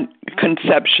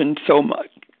conception so much.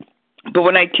 But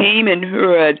when I came and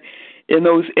heard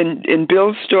in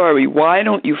Bill's story, why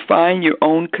don't you find your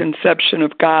own conception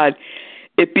of God?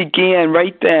 It began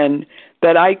right then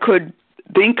that I could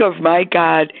think of my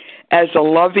God as a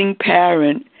loving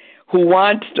parent who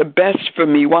wants the best for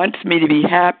me, wants me to be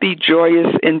happy,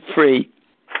 joyous, and free.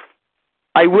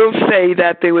 I will say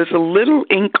that there was a little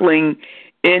inkling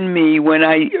in me when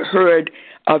I heard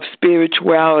of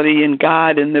spirituality and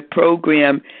God and the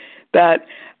program that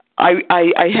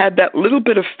I had that little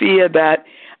bit of fear that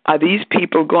are these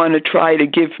people going to try to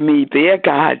give me their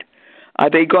God? Are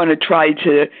they going to try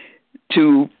to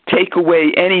take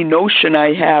away any notion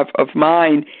I have of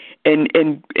mine and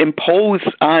impose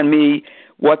on me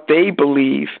what they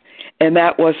believe? And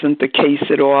that wasn't the case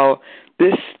at all.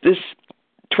 This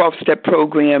 12-step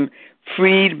program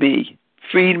freed me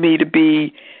to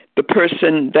be the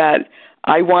person that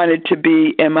I wanted to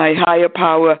be, and my higher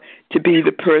power to be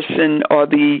the person or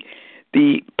the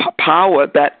power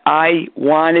that I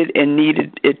wanted and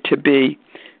needed it to be.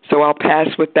 So I'll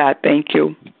pass with that. Thank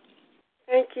you.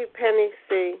 Thank you, Penny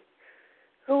C.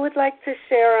 Who would like to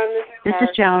share on this? This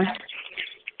is Joan.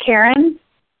 Karen?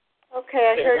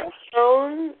 Okay, I heard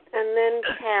Joan and then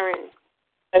Karen.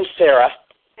 And Sarah.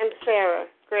 And Sarah.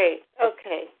 Great.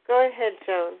 Okay. Go ahead,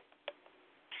 Joan.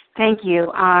 Thank you,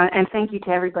 and thank you to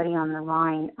everybody on the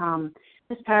line.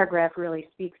 This paragraph really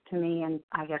speaks to me, and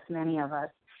I guess many of us.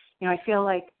 I feel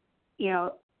like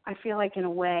in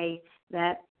a way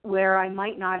that where I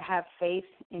might not have faith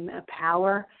in a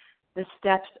power, the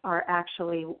steps are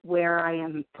actually where I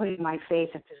am putting my faith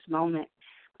at this moment.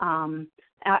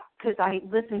 Because I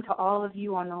listen to all of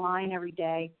you on the line every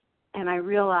day, and I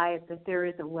realize that there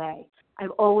is a way.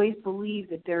 I've always believed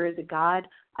that there is a God.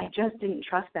 I just didn't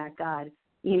trust that God,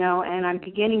 and I'm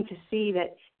beginning to see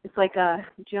that it's like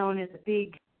Joan is a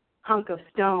big hunk of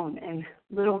stone, and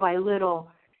little by little,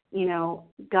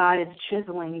 God is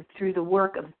chiseling through the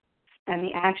work of and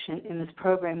the action in this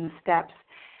program, the steps.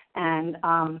 And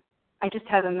I just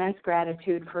have immense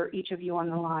gratitude for each of you on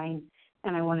the line,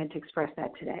 and I wanted to express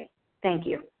that today. Thank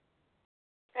you.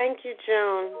 Thank you,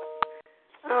 Joan.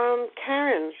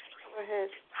 Karen, go ahead.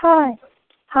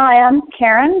 Hi, I'm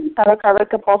Karen, a recovered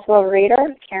compulsive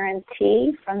overeater, Karen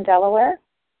T. from Delaware.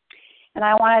 And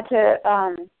I wanted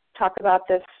to talk about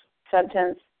this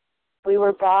sentence. We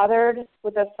were bothered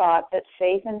with the thought that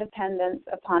faith and dependence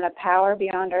upon a power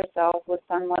beyond ourselves was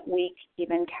somewhat weak,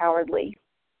 even cowardly.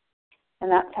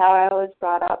 And that's how I was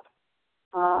brought up,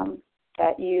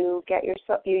 that you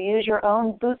use your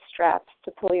own bootstraps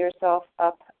to pull yourself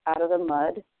up out of the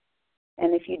mud.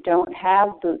 And if you don't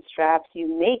have bootstraps, you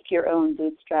make your own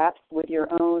bootstraps with your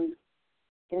own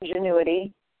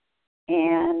ingenuity,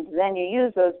 and then you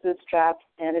use those bootstraps,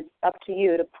 and it's up to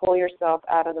you to pull yourself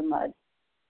out of the mud.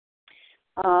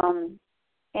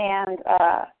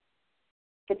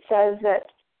 It says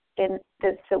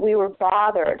that we were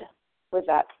bothered with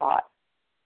that thought.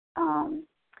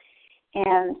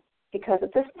 And because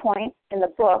at this point in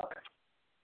the book,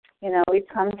 we've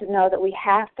come to know that we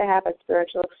have to have a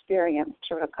spiritual experience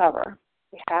to recover.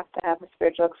 We have to have a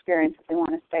spiritual experience if we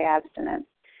want to stay abstinent.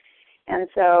 And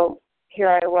so, here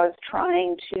I was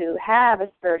trying to have a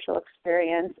spiritual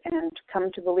experience and come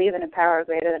to believe in a power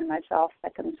greater than myself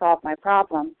that can solve my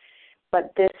problem.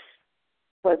 But this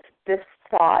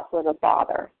thought was a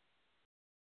bother.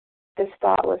 This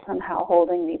thought was somehow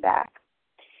holding me back.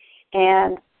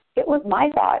 And it was my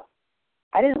thought.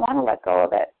 I didn't want to let go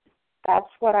of it. That's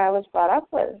what I was brought up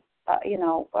with.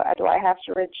 Do I have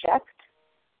to reject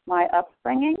my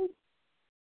upbringing?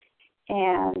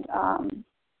 And,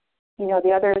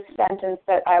 the other sentence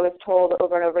that I was told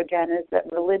over and over again is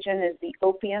that religion is the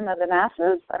opium of the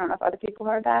masses. I don't know if other people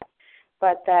heard that,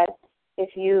 but that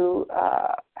if you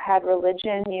had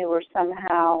religion, you were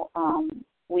somehow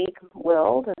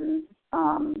weak-willed and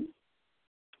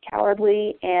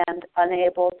cowardly and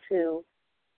unable to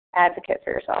advocate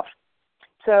for yourself.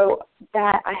 So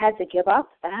that I had to give up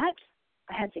that.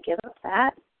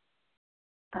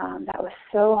 That was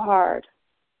so hard.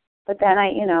 But then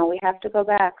we have to go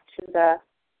back to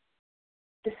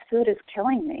this food is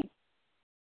killing me.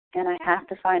 And I have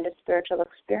to find a spiritual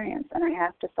experience, and I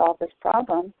have to solve this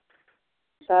problem.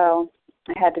 So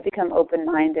I had to become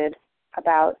open-minded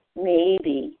about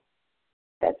maybe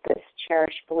that this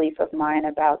cherished belief of mine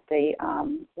about the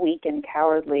weak and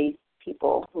cowardly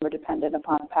people who were dependent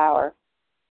upon power,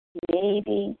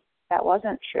 maybe that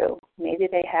wasn't true. Maybe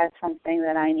they had something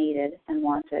that I needed and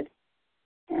wanted.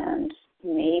 And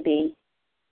maybe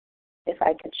if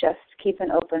I could just keep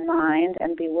an open mind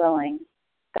and be willing,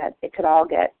 that it could all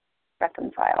get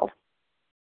reconciled.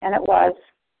 And it was.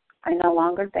 I no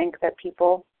longer think that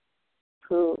people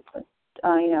who,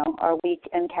 are weak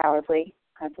and cowardly,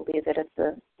 I believe that it's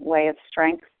a way of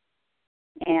strength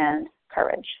and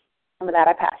courage. And with that,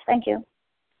 I pass. Thank you.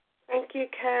 Thank you,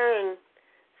 Karen.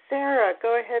 Sarah,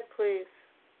 go ahead, please.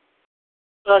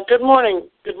 Good morning.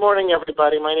 Good morning,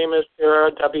 everybody. My name is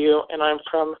Sarah W., and I'm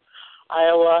from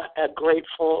Iowa, a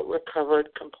grateful, recovered,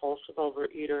 compulsive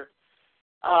overeater.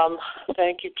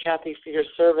 Thank you, Kathy, for your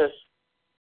service.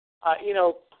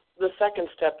 The second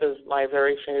step is my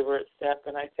very favorite step,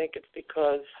 and I think it's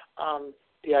because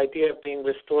the idea of being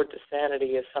restored to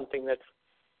sanity is something that's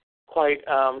quite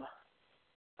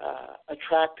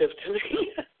attractive to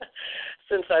me,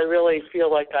 since I really feel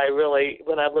like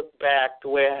when I look back, the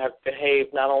way I have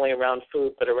behaved, not only around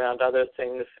food but around other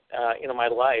things in my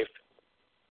life,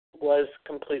 was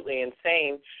completely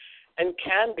insane, and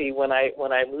can be when I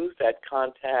lose that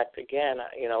contact again.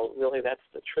 Really, that's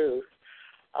the truth.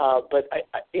 But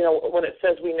when it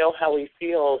says we know how he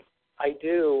feels, I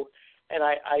do, and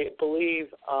I believe,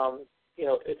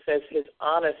 it says his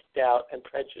honest doubt and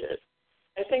prejudice.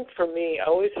 I think for me, I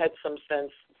always had some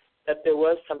sense that there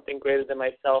was something greater than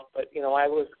myself, but, I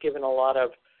was given a lot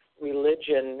of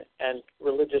religion and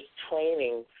religious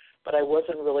training, but I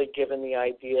wasn't really given the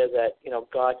idea that,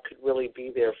 God could really be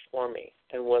there for me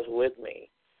and was with me.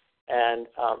 And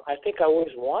I think I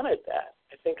always wanted that.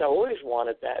 As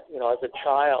a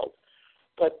child.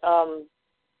 But,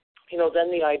 then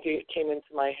the idea came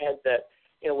into my head that,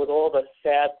 with all the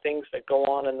sad things that go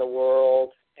on in the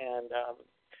world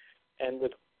and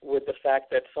with the fact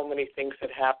that so many things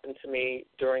had happened to me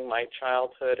during my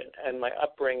childhood and my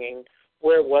upbringing,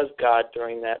 where was God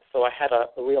during that? So I had a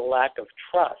real lack of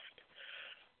trust.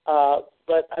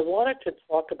 But I wanted to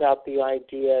talk about the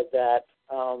idea that,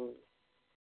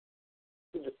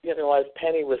 as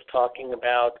Penny was talking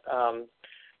about,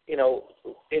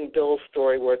 in Bill's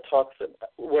story where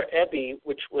Ebby,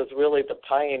 which was really the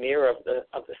pioneer of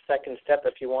the second step,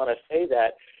 if you want to say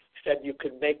that, said you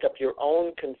could make up your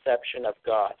own conception of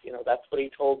God. That's what he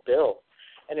told Bill.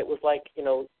 And it was like,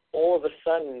 all of a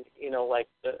sudden,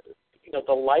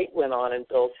 the light went on in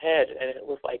Bill's head, and it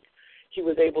was like he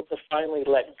was able to finally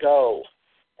let go.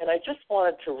 And I just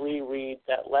wanted to reread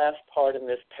that last part in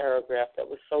this paragraph that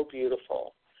was so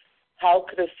beautiful. How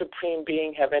could a supreme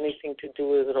being have anything to do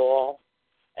with it all?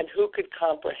 And who could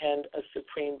comprehend a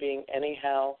supreme being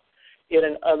anyhow? Yet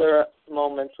in other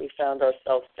moments we found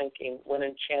ourselves thinking, when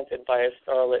enchanted by a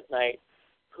starlit night,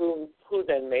 who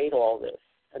then made all this?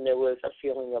 And there was a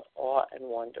feeling of awe and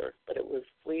wonder, but it was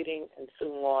fleeting and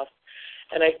soon lost.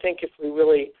 And I think if we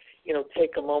really,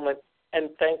 take a moment, and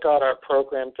thank God our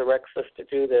program directs us to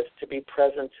do this, to be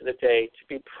present to the day, to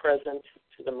be present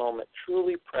to the moment,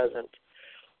 truly present,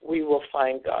 we will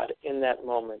find God in that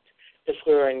moment. If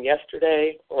we're in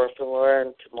yesterday or if we're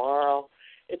in tomorrow,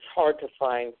 it's hard to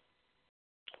find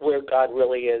where God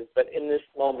really is. But in this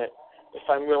moment, if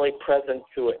I'm really present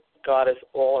to it, God is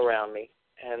all around me.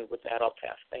 And with that, I'll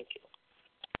pass. Thank you.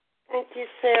 Thank you,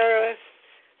 Sarah.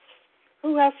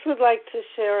 Who else would like to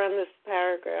share on this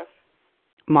paragraph?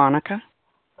 Monica.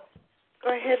 Go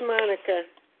ahead, Monica.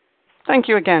 Thank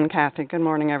you again, Kathy. Good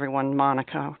morning, everyone.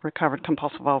 Monica, recovered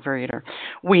compulsive overeater.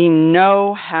 We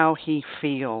know how he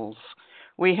feels.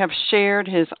 We have shared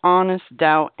his honest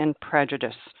doubt and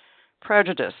prejudice,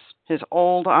 his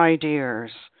old ideas.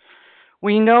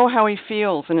 We know how he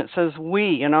feels, and it says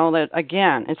we, that,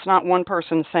 again, it's not one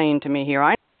person saying to me here,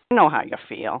 I know how you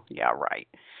feel. Yeah, right.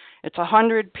 It's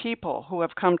 100 people who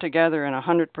have come together and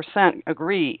 100%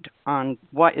 agreed on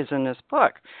what is in this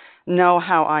book. Know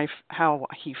how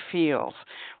he feels.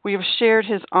 We have shared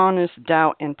his honest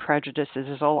doubt and prejudices,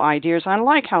 his old ideas. I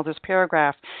like how this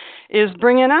paragraph is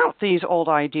bringing out these old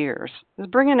ideas, is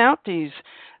bringing out these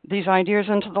ideas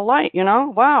into the light.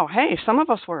 Wow, hey, some of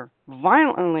us were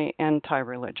violently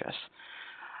anti-religious.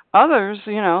 Others,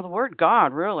 the word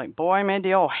God really, boy, made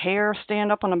the old hair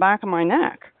stand up on the back of my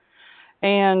neck.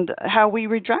 And how we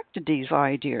rejected these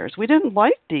ideas. We didn't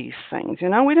like these things,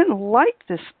 We didn't like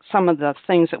some of the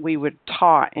things that we were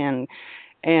taught and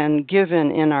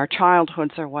given in our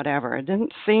childhoods or whatever. It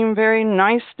didn't seem very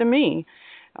nice to me.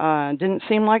 Didn't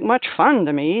seem like much fun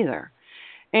to me either.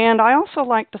 And I also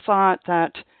like the thought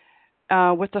that,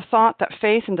 with the thought that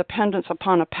faith and dependence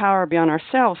upon a power beyond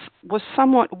ourselves was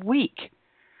somewhat weak.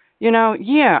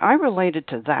 I related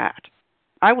to that.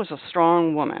 I was a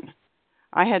strong woman.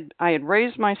 I had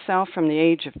raised myself from the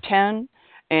age of 10,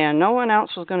 and no one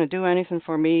else was going to do anything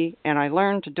for me, and I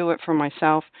learned to do it for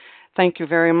myself. Thank you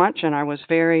very much, and I was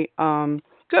very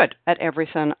good at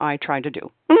everything I tried to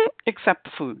do, except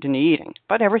the food and the eating.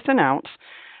 But everything else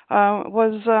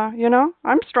was,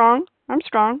 I'm strong.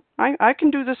 I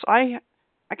can do this. I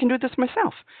can do this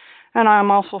myself. And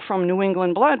I'm also from New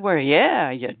England blood where,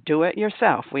 you do it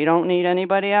yourself. We don't need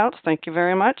anybody else. Thank you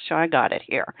very much. I got it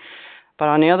here. But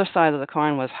on the other side of the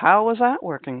coin was, how was that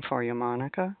working for you,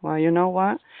 Monica? Well, you know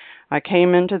what? I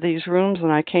came into these rooms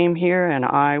and I came here and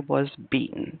I was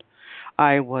beaten.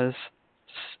 I was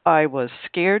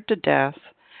scared to death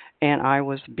and I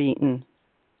was beaten.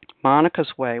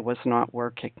 Monica's way was not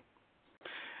working.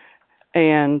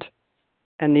 And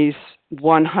these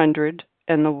 100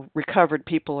 and the recovered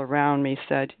people around me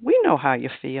said, we know how you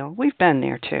feel. We've been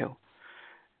there too.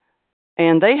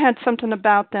 And they had something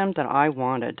about them that I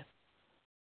wanted.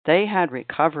 They had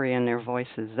recovery in their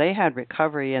voices. They had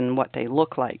recovery in what they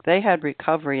look like. They had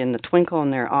recovery in the twinkle in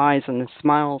their eyes and the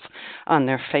smiles on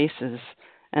their faces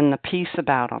and the peace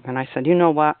about them. And I said, you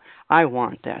know what? I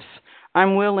want this.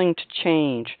 I'm willing to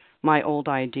change my old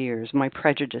ideas, my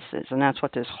prejudices. And that's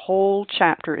what this whole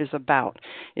chapter is about,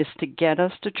 is to get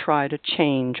us to try to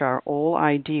change our old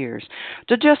ideas,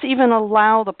 to just even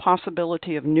allow the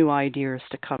possibility of new ideas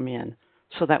to come in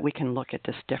so that we can look at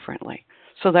this differently,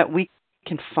 so that we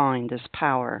can find this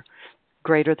power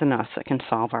greater than us that can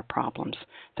solve our problems.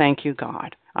 Thank you,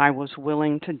 God. I was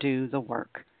willing to do the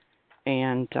work.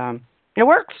 And it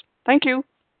works. Thank you.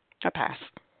 I pass.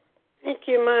 Thank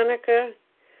you, Monica.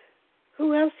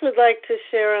 Who else would like to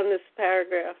share on this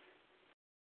paragraph?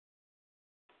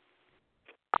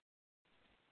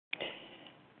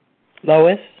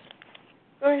 Lois?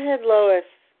 Go ahead, Lois.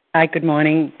 Hi, good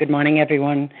morning. Good morning,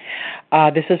 everyone.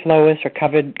 This is Lois,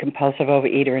 recovered compulsive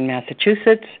overeater in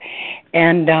Massachusetts.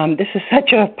 And this is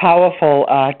such a powerful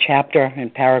chapter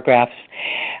and paragraphs.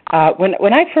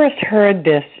 When I first heard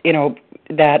this,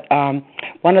 that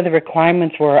one of the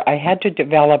requirements were I had to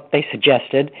develop, they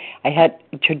suggested, I had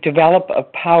to develop a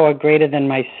power greater than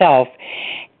myself,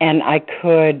 and I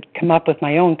could come up with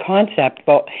my own concept.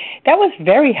 Well, that was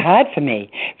very hard for me.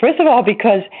 First of all,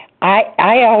 because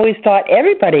I always thought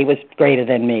everybody was greater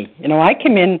than me. I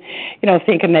came in,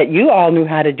 thinking that you all knew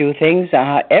how to do things.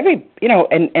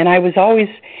 And I was always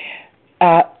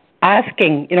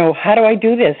asking, how do I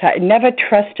do this? I never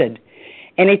trusted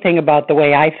anything about the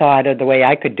way I thought or the way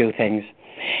I could do things.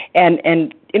 And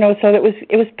so it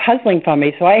was puzzling for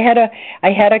me. So I had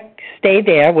to stay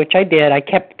there, which I did.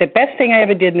 The best thing I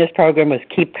ever did in this program was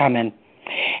keep coming.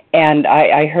 And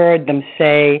I heard them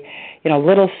say,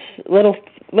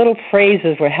 little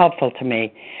phrases were helpful to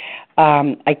me.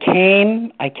 I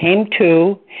came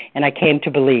to, and I came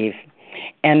to believe.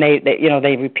 And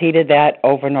they repeated that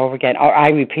over and over again, or I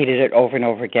repeated it over and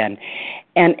over again.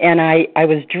 And I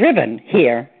was driven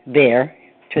there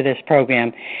to this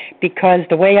program because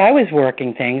the way I was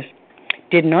working things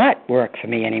did not work for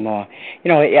me anymore.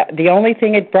 The only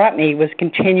thing it brought me was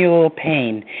continual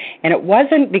pain. And it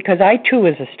wasn't because I too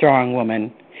was a strong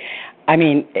woman. I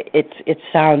mean, it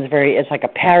sounds it's like a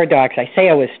paradox. I say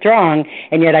I was strong,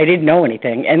 and yet I didn't know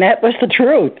anything. And that was the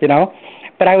truth,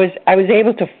 But I was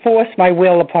able to force my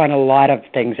will upon a lot of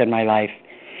things in my life.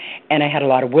 And I had a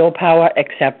lot of willpower,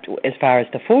 except as far as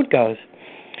the food goes.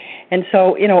 And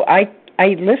so, I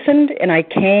I listened and I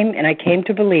came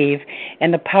to believe,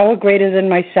 and the power greater than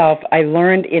myself I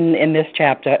learned in this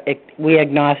chapter, We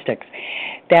Agnostics,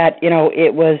 that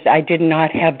I did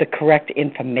not have the correct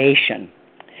information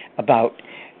about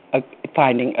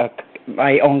finding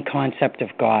my own concept of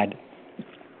God.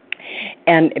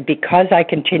 And because I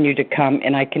continued to come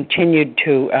and I continued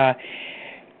to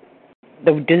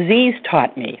the disease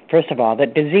taught me, first of all,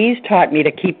 that disease taught me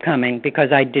to keep coming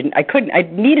because I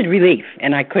needed relief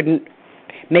and I couldn't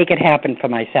make it happen for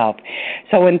myself.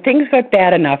 So when things got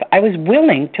bad enough, I was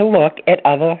willing to look at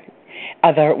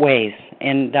other ways.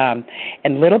 And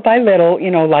little by little,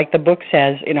 like the book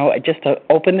says, just to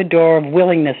open the door of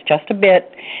willingness just a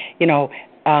bit,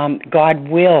 God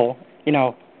will,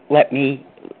 let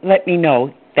me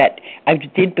know that I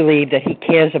did believe that He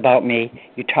cares about me.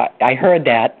 I heard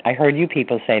that. I heard you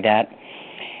people say that.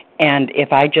 And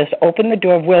if I just open the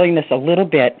door of willingness a little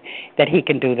bit, that He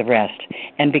can do the rest.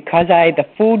 And because the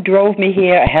food drove me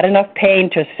here, I had enough pain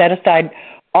to set aside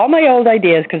all my old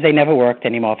ideas because they never worked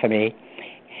anymore for me.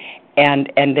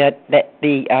 And that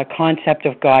the concept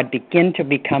of God began to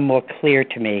become more clear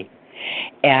to me.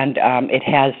 And it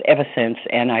has ever since.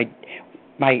 And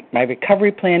my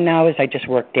recovery plan now is I just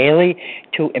work daily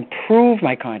to improve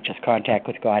my conscious contact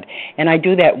with God. And I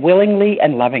do that willingly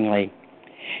and lovingly.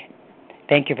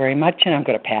 Thank you very much, and I'm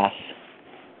going to pass.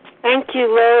 Thank you,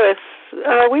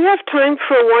 Lois. We have time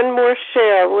for one more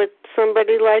share. Would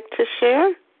somebody like to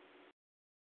share?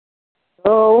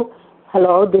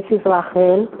 Hello, this is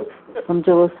Rachel from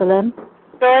Jerusalem.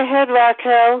 Go ahead,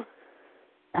 Raquel.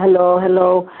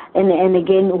 Hello. And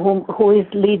again, who is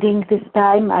leading this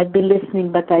time? I've been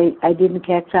listening, but I didn't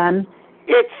catch on.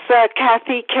 It's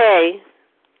Kathy K.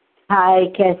 Hi,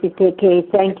 Kathy K.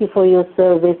 Thank you for your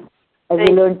service. As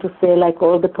we learn to say, like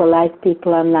all the polite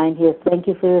people online here, thank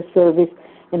you for your service,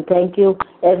 and thank you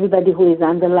everybody who is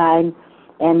on the line.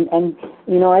 And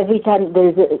every time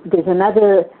there's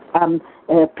another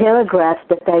paragraph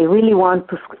that I really want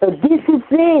to. This is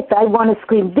it. I want to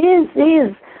scream. This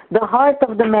is the heart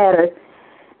of the matter,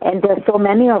 and there are so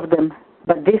many of them.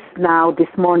 But this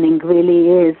morning,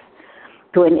 really is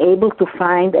to enable to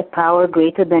find a power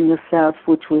greater than yourself,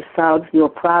 which will solve your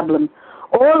problem,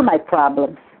 all my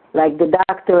problems. Like the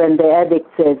doctor and the addict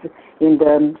says in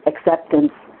the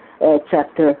acceptance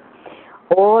chapter,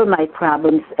 all my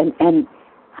problems, and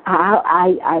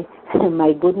I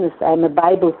my goodness, I'm a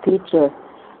Bible teacher.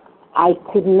 I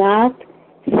could not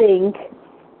think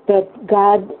that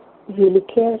God really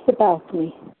cares about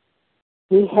me.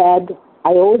 I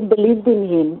always believed in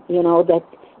Him, that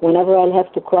whenever I'll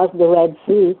have to cross the Red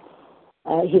Sea,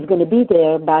 He's going to be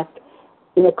there, but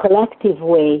in a collective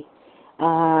way.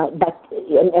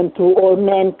 And to all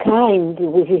mankind,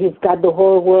 He's got the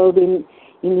whole world in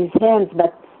His hands.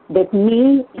 But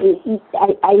me,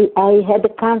 I had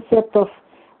the concept of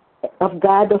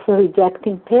God of a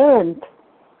rejecting parent,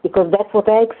 because that's what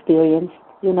I experienced.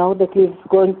 That He's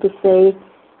going to say,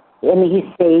 and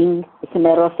He's saying, it's a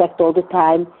matter of fact all the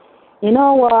time. You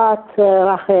know what,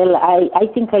 Rachel? I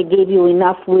think I gave you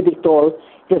enough with it all.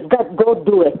 Just go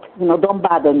do it. Don't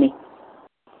bother me.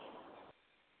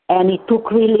 And it took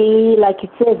really, like it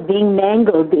says, being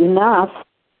mangled enough,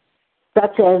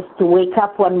 such as to wake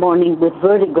up one morning with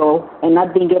vertigo and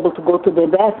not being able to go to the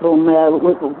bathroom,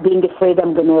 being afraid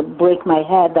I'm going to break my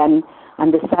head on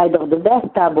the side of the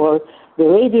bathtub or the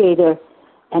radiator.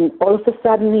 And all of a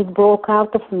sudden it broke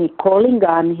out of me, calling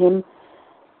on Him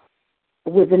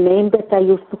with the name that I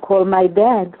used to call my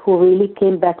dad, who really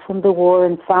came back from the war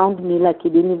and found me like he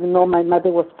didn't even know my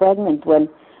mother was pregnant when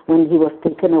he was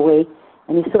taken away.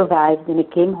 And he survived, and he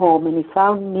came home, and he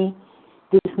found me,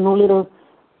 this new little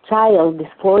child, this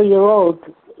 4-year-old,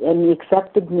 and he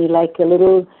accepted me like a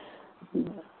little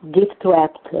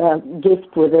gift-wrapped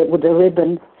gift with a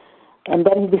ribbon. And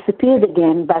then he disappeared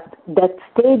again, but that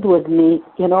stayed with me,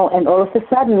 and all of a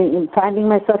sudden, in finding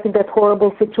myself in that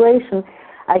horrible situation,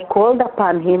 I called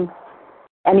upon Him,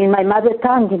 and in my mother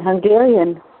tongue, in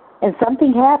Hungarian, and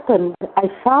something happened. I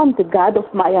found the God of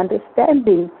my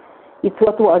understanding. It's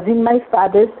what was in my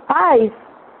Father's eyes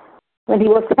when He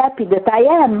was happy that I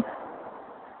am.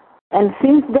 And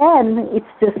since then,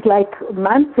 it's just like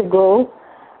months ago,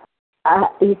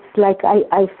 it's like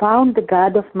I found the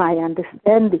God of my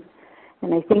understanding.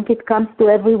 And I think it comes to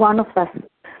every one of us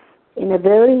in a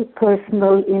very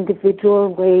personal,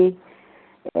 individual way.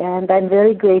 And I'm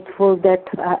very grateful that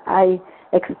I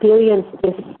experienced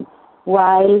this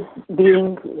while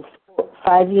being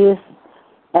 5 years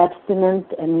abstinent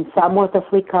and somewhat of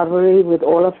recovery with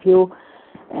all of you,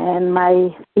 and my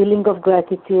feeling of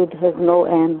gratitude has no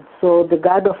end. So the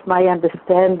God of my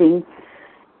understanding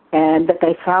and that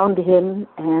I found him,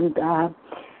 and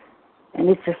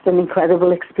it's just an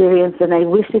incredible experience, and I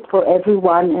wish it for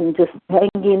everyone, and just hang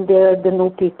in there, the new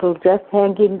people, just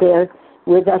hang in there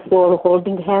with us all,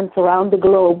 holding hands around the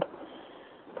globe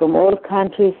from all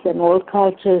countries and all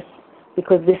cultures,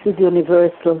 because this is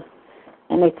universal.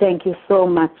 And I thank you so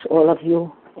much, all of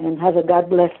you, and have a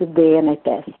God-blessed day, and I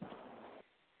pass.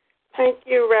 Thank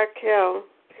you, Raquel.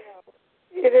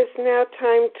 It is now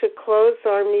time to close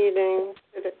our meeting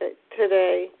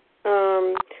today.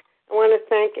 I want to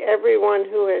thank everyone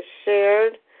who has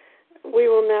shared. We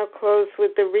will now close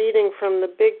with the reading from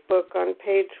the Big Book on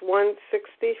page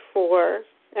 164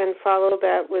 and follow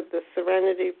that with the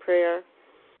Serenity Prayer.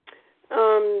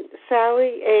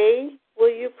 Sally A.,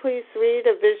 will you please read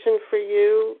A Vision for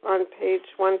You on page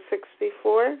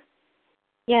 164?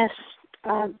 Yes.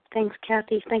 Thanks,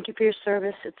 Kathy. Thank you for your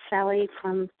service. It's Sally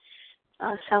from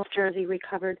South Jersey,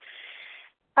 recovered.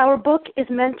 Our book is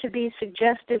meant to be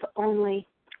suggestive only.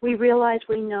 We realize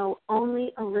we know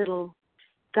only a little.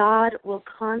 God will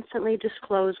constantly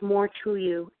disclose more to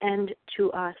you and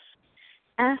to us.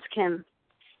 Ask Him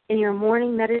in your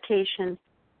morning meditation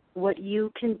what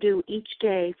you can do each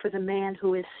day for the man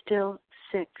who is still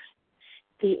sick.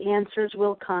 The answers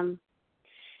will come.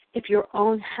 If your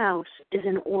own house is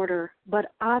in order,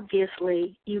 but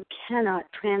obviously you cannot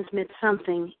transmit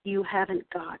something you haven't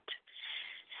got,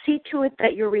 see to it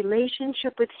that your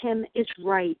relationship with Him is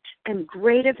right, and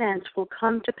great events will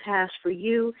come to pass for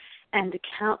you and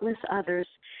countless others.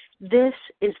 This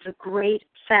is the great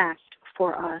fact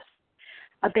for us.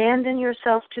 Abandon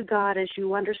yourself to God as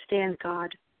you understand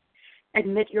God.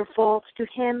 Admit your faults to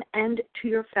Him and to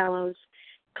your fellows.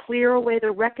 Clear away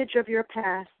the wreckage of your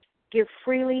past. Give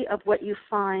freely of what you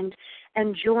find,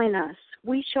 and join us.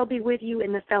 We shall be with you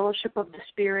in the fellowship of the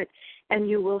Spirit, and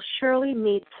you will surely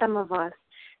meet some of us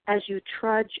as you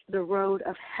trudge the road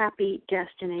of happy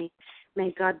destiny.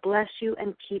 May God bless you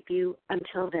and keep you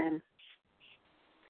until then.